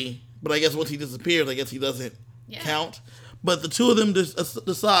agree, but I guess once he disappears, I guess he doesn't count. But the two of them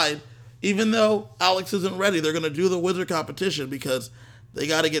decide, even though Alex isn't ready, they're going to do the wizard competition because they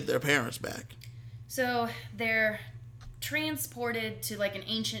got to get their parents back. So they're transported to like an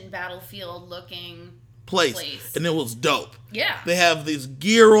ancient battlefield looking place. And it was dope. Yeah. They have this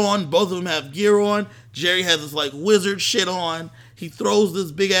gear on. Both of them have gear on. Jerry has this like wizard shit on. He throws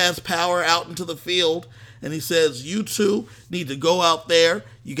this big ass power out into the field. And he says, you two need to go out there.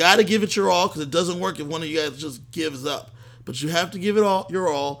 You got to give it your all because it doesn't work if one of you guys just gives up. But you have to give it all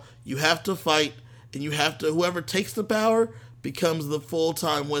your all. You have to fight. And you have to, whoever takes the power becomes the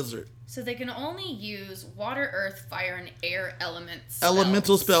full-time wizard. So they can only use water, earth, fire, and air elements.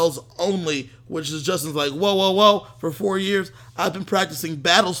 Elemental spells only, which is Justin's like, whoa. For 4 years, I've been practicing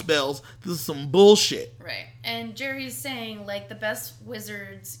battle spells. This is some bullshit. Right. And Jerry's saying, like, the best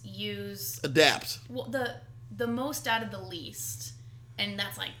wizards use... Adapt. Well, the most out of the least. And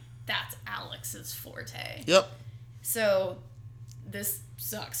that's Alex's forte. Yep. So this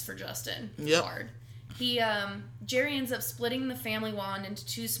sucks for Justin. Yep. Hard. Jerry ends up splitting the family wand into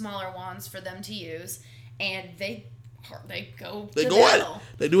two smaller wands for them to use, and they go to battle. At it.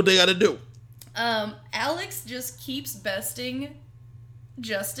 They do what they got to do. Alex just keeps besting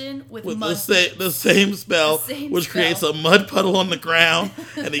Justin with the same spell, which creates a mud puddle on the ground,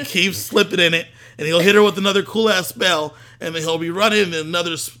 and he keeps slipping in it, and he'll hit her with another cool ass spell, and then he'll be running in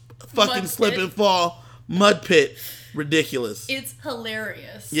another fucking slip and fall mud pit. Ridiculous. It's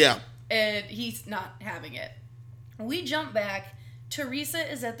hilarious. Yeah. And he's not having it. We jump back. Teresa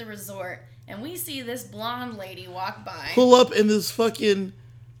is at the resort, and we see this blonde lady walk by. Pull up in this fucking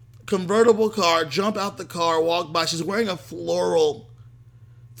convertible car, jump out the car, walk by. She's wearing a floral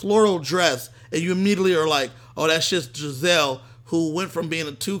dress, and you immediately are like, oh, that's just Giselle, who went from being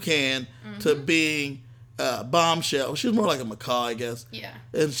a toucan to being a bombshell. She's more like a macaw, I guess. Yeah.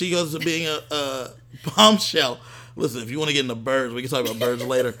 And she goes to being a bombshell. Listen, if you want to get into birds, we can talk about birds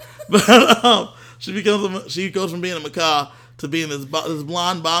later. But she goes from being a macaw to being this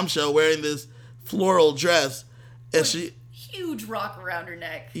blonde bombshell wearing this floral dress, and she huge rock around her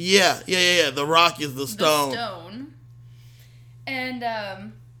neck. Yeah. The rock is the stone.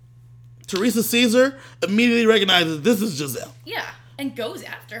 And Teresa sees her, immediately recognizes this is Giselle. Yeah, and goes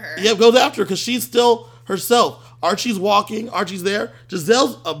after her. Yeah, goes after her because she's still herself. Archie's walking. Archie's there.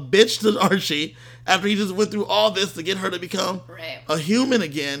 Giselle's a bitch to Archie after he just went through all this to get her to become a human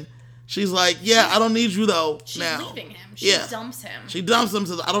again. She's like, I don't need you though now. She's leaving him. She dumps him. She dumps him,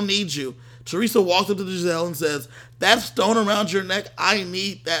 says, I don't need you. Teresa walks up to Giselle and says, that stone around your neck, I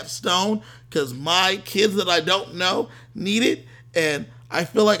need that stone because my kids that I don't know need it. And I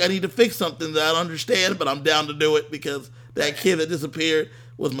feel like I need to fix something that I don't understand, but I'm down to do it because that kid that disappeared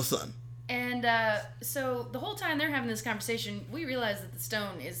was my son. And so the whole time they're having this conversation, we realize that the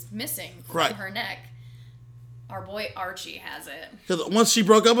stone is missing from her neck. Our boy Archie has it. Because once she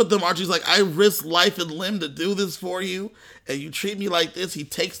broke up with him, Archie's like, I risked life and limb to do this for you, and you treat me like this. He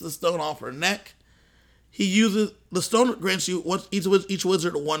takes the stone off her neck. He uses the stone grants you each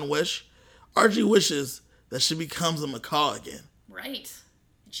wizard one wish. Archie wishes that she becomes a macaw again. Right.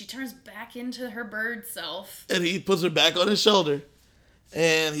 And she turns back into her bird self. And he puts her back on his shoulder.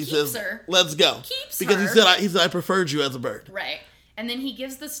 And he says, let's go. Because he said, I preferred you as a bird. Right. And then he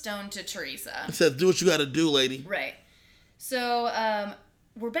gives the stone to Teresa. He says, do what you got to do, lady. Right. So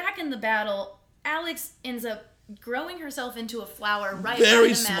we're back in the battle. Alex ends up growing herself into a flower right by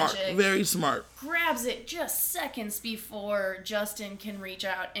the magic. Very smart. Grabs it just seconds before Justin can reach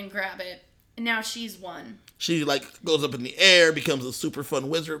out and grab it. And now she's won. She goes up in the air, becomes a super fun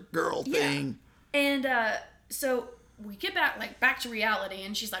wizard girl thing. And so we get back to reality,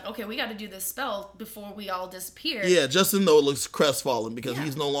 and she's like, okay, we got to do this spell before we all disappear. Yeah, Justin, though, looks crestfallen because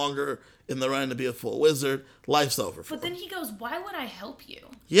he's no longer in the running to be a full wizard. Life's over for him. But then he goes, why would I help you?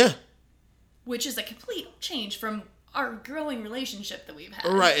 Yeah. Which is a complete change from our growing relationship that we've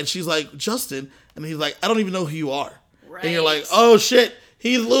had. Right, and she's like, Justin, and he's like, I don't even know who you are. Right. And you're like, oh, shit,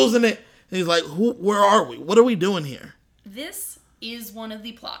 he's losing it. And he's like, where are we? What are we doing here? This is one of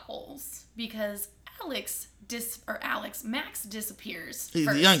the plot holes because Max disappears. He's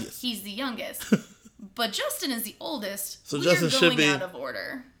first. the youngest. He's the youngest. But Justin is the oldest. So Justin should be out of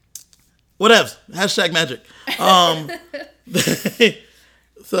order. Whatevs. Hashtag magic.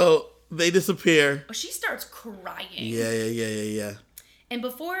 So they disappear. Oh, she starts crying. Yeah. And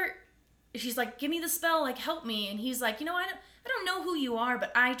before, she's like, give me the spell, like, help me. And he's like, I don't know who you are,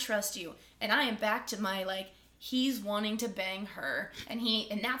 but I trust you. And I am back to my, like, he's wanting to bang her. And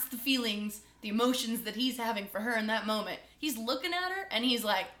that's the feelings, the emotions that he's having for her in that moment. He's looking at her, and he's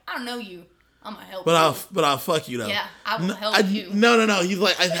like, I don't know you. I'm gonna help you. But I'll fuck you, though. Yeah, I will help you. No. He's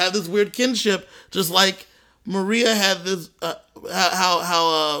like, I have this weird kinship, just like Maria had this,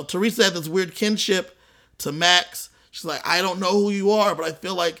 how Teresa had this weird kinship to Max. She's like, I don't know who you are, but I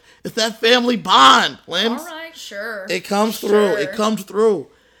feel like it's that family bond, Lynn. All right, sure. It comes through. It comes through.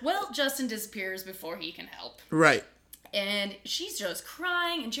 Well, Justin disappears before he can help. Right. And she's just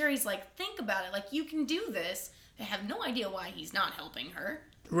crying, and Jerry's like, think about it. Like, you can do this. I have no idea why he's not helping her.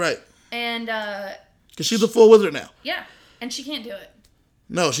 Right. And, because she's a full wizard now. Yeah, and she can't do it.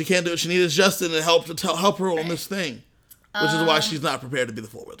 No, she can't do it. She needed Justin to help her on this thing, which is why she's not prepared to be the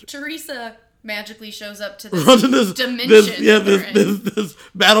full wizard. Teresa magically shows up to this dimension. This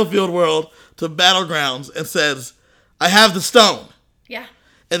battlefield world to Battlegrounds and says, I have the stone. Yeah.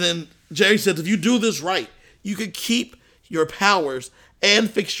 And then Jerry says, if you do this right, you could keep your powers and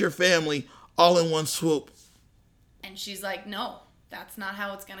fix your family all in one swoop. And she's like, no, that's not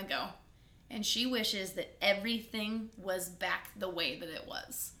how it's going to go. And she wishes that everything was back the way that it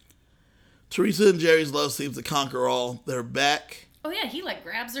was. Teresa and Jerry's love seems to conquer all. They're back. Oh, yeah, he, like,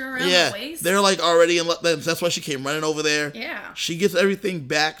 grabs her around the waist. They're, like, already in love. That's why she came running over there. Yeah. She gets everything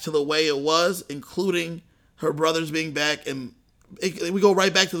back to the way it was, including her brothers being back. And we go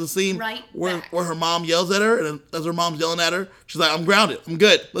right back to the scene where her mom yells at her. And as her mom's yelling at her, she's like, I'm grounded. I'm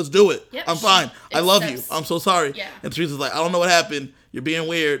good. Let's do it. Yep, I'm fine. I love you. I'm so sorry. Yeah. And Teresa's like, I don't know what happened. You're being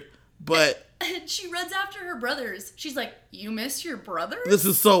weird. But... And she runs after her brothers. She's like, you miss your brothers? This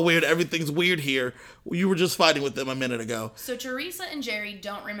is so weird. Everything's weird here. You were just fighting with them a minute ago. So Teresa and Jerry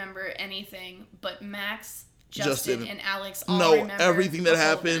don't remember anything, but Max, Justin and Alex all remember everything that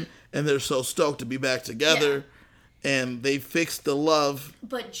happened, and they're so stoked to be back together, and they fixed the love.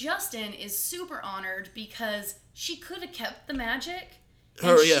 But Justin is super honored because she could have kept the magic.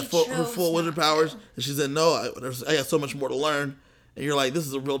 Her full wizard powers. And she said, no, I got so much more to learn. And you're like, this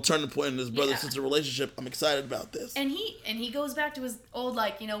is a real turning point in this brother-sister relationship. I'm excited about this. And he goes back to his old,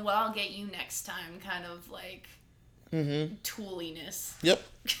 like, well, I'll get you next time kind of, like, tooliness. Yep.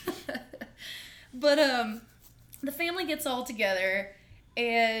 But, the family gets all together,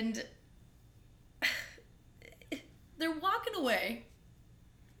 and they're walking away,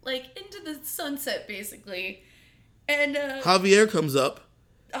 like, into the sunset, basically. And, Javier comes up,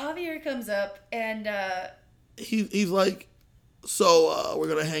 and, he's like, so, we're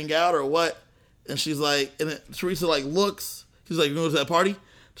gonna hang out or what? And she's like, and then Teresa like looks, he's like, you going to that party?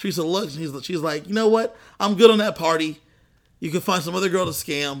 Teresa looks, and she's like, you know what? I'm good on that party. You can find some other girl to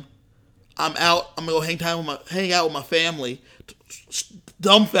scam. I'm out. I'm gonna go hang out with my family.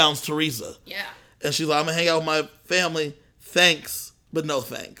 Dumbfounds Teresa. Yeah. And she's like, I'm gonna hang out with my family. Thanks, but no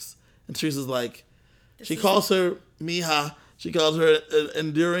thanks. And Teresa's like, she calls her Mija. She calls her an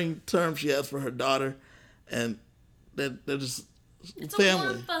endearing term she has for her daughter, and they're just. It's family. A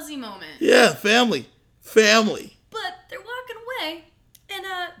warm, fuzzy moment. Yeah, family. But they're walking away, and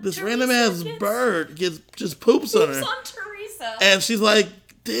this Teresa random ass bird just poops on her. On Teresa. And she's like,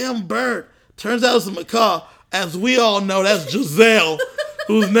 "Damn bird!" Turns out it's a macaw. As we all know, that's Giselle,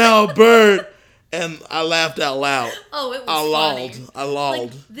 who's now a bird. And I laughed out loud. Oh, it was funny. I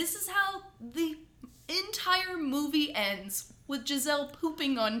lolled. Like, this is how the entire movie ends, with Giselle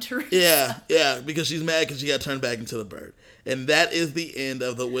pooping on Teresa. Yeah, because she's mad because she got turned back into the bird. And that is the end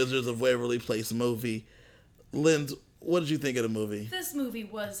of the Wizards of Waverly Place movie. Lynn, what did you think of the movie? This movie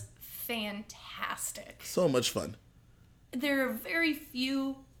was fantastic. So much fun. There are very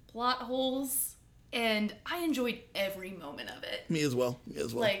few plot holes, and I enjoyed every moment of it. Me as well.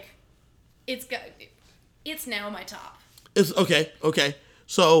 Like, it's now my top. It's okay.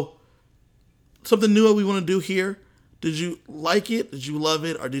 So, something new that we want to do here. Did you like it? Did you love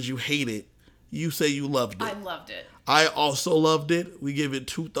it? Or did you hate it? You say you loved it. I loved it. I also loved it. We give it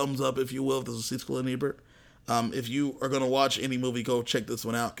 2 thumbs up, if you will, if this is Siskel and Ebert. If you are going to watch any movie, go check this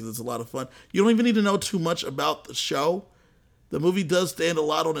one out because it's a lot of fun. You don't even need to know too much about the show. The movie does stand a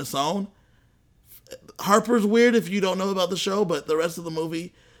lot on its own. Harper's weird if you don't know about the show, but the rest of the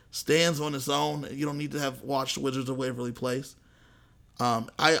movie stands on its own. You don't need to have watched Wizards of Waverly Place.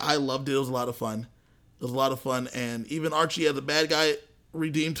 I loved it. It was a lot of fun. And even Archie as a bad guy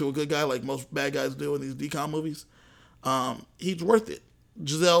redeemed to a good guy like most bad guys do in these decom movies. He's worth it.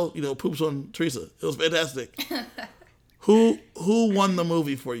 Giselle, poops on Teresa. It was fantastic. Who won the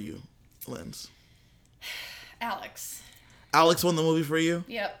movie for you, Linz? Alex. Alex won the movie for you?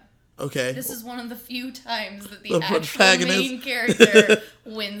 Yep. Okay. This is one of the few times that the The actual protagonist. main character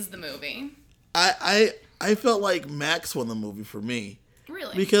wins the movie. I felt like Max won the movie for me.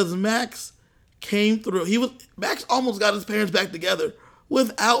 Really? Because Max came through. Max almost got his parents back together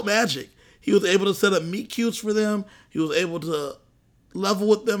without magic. He was able to set up meet cutes for them. He was able to level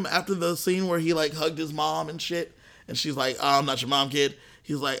with them after the scene where he like hugged his mom and shit. And she's like, "Oh, I'm not your mom, kid."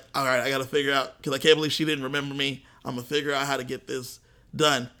 He's like, "All right, I got to figure out, because I can't believe she didn't remember me. I'm going to figure out how to get this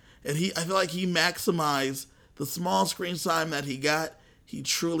done." And I feel like he maximized the small screen time that he got. He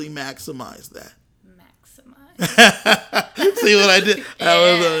truly maximized that. Maximize. See what I did? Yeah. That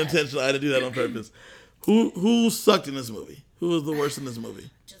was unintentional. I had to do that on purpose. Who sucked in this movie? Who was the worst in this movie?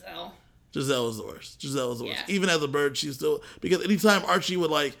 Giselle. Giselle was the worst. Giselle was the worst. Yeah. Even as a bird, she's still, because anytime Archie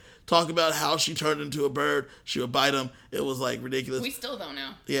would like talk about how she turned into a bird, she would bite him. It was like ridiculous. We still don't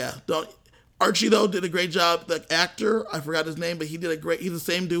know. Yeah, Archie though did a great job. The actor, I forgot his name, but he's the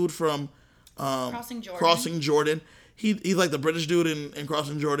same dude from Crossing Jordan. He's like the British dude in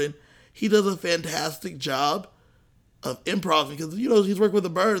Crossing Jordan. He does a fantastic job of improv, because he's working with a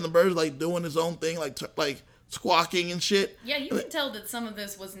bird, and the bird's like doing his own thing, like squawking and shit. Yeah, you can tell that some of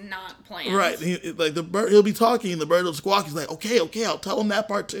this was not planned. Right, like the bird, he'll be talking, and the bird will squawk. He's like, okay, I'll tell him that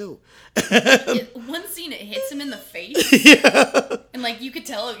part too. One scene, it hits him in the face. Yeah, And like you could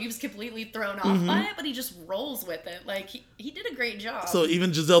tell he was completely thrown off by it, but he just rolls with it. Like he did a great job. so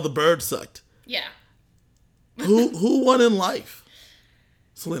even Giselle the bird sucked. Yeah. Who won in life?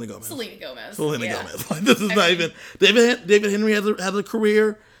 Selena Gomez. Selena Gomez. Like, this is not even. David Henry has a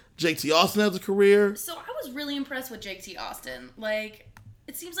career. JT Austin has a career. So I was really impressed with JT Austin. Like,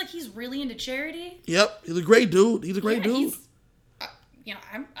 it seems like he's really into charity. Yep, he's a great dude. He's a great dude.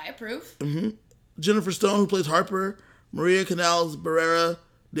 I approve. Jennifer Stone, who plays Harper, Maria Canals Barrera,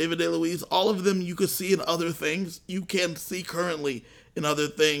 David DeLuise, all of them you could see in other things. You can see currently in other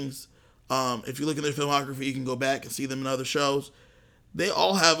things. If you look at their filmography, you can go back and see them in other shows. They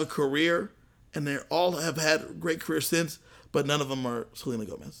all have a career, and they all have had great careers since, but none of them are Selena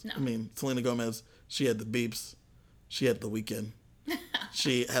Gomez. No. I mean, Selena Gomez, she had the Beeps. She had The Weeknd.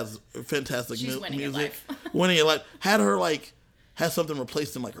 She has fantastic She's winning music. at life. Winning at life. Had something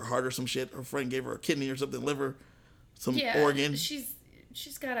replaced in like her heart or some shit. Her friend gave her a kidney or something, liver, some organ. She's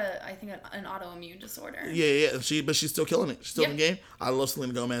got I think an autoimmune disorder. Yeah. But she's still killing it. She's still in the game. I love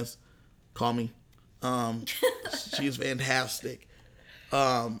Selena Gomez. Call me. She's fantastic.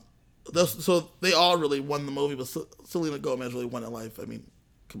 So they all really won the movie, but Selena Gomez really won in life. I mean,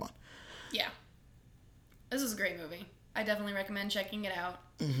 come on. Yeah. This is a great movie. I definitely recommend checking it out.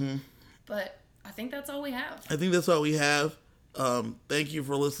 But I think that's all we have. I think that's all we have. Thank you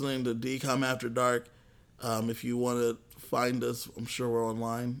for listening to DCOM After Dark. If you want to find us, I'm sure we're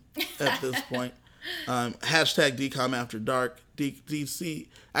online at this point. Hashtag DCOM After Dark. DC.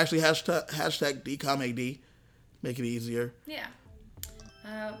 Actually, hashtag DCOMAD. Make it easier. Yeah.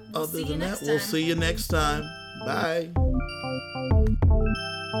 Other than that, we'll see you next time. Bye.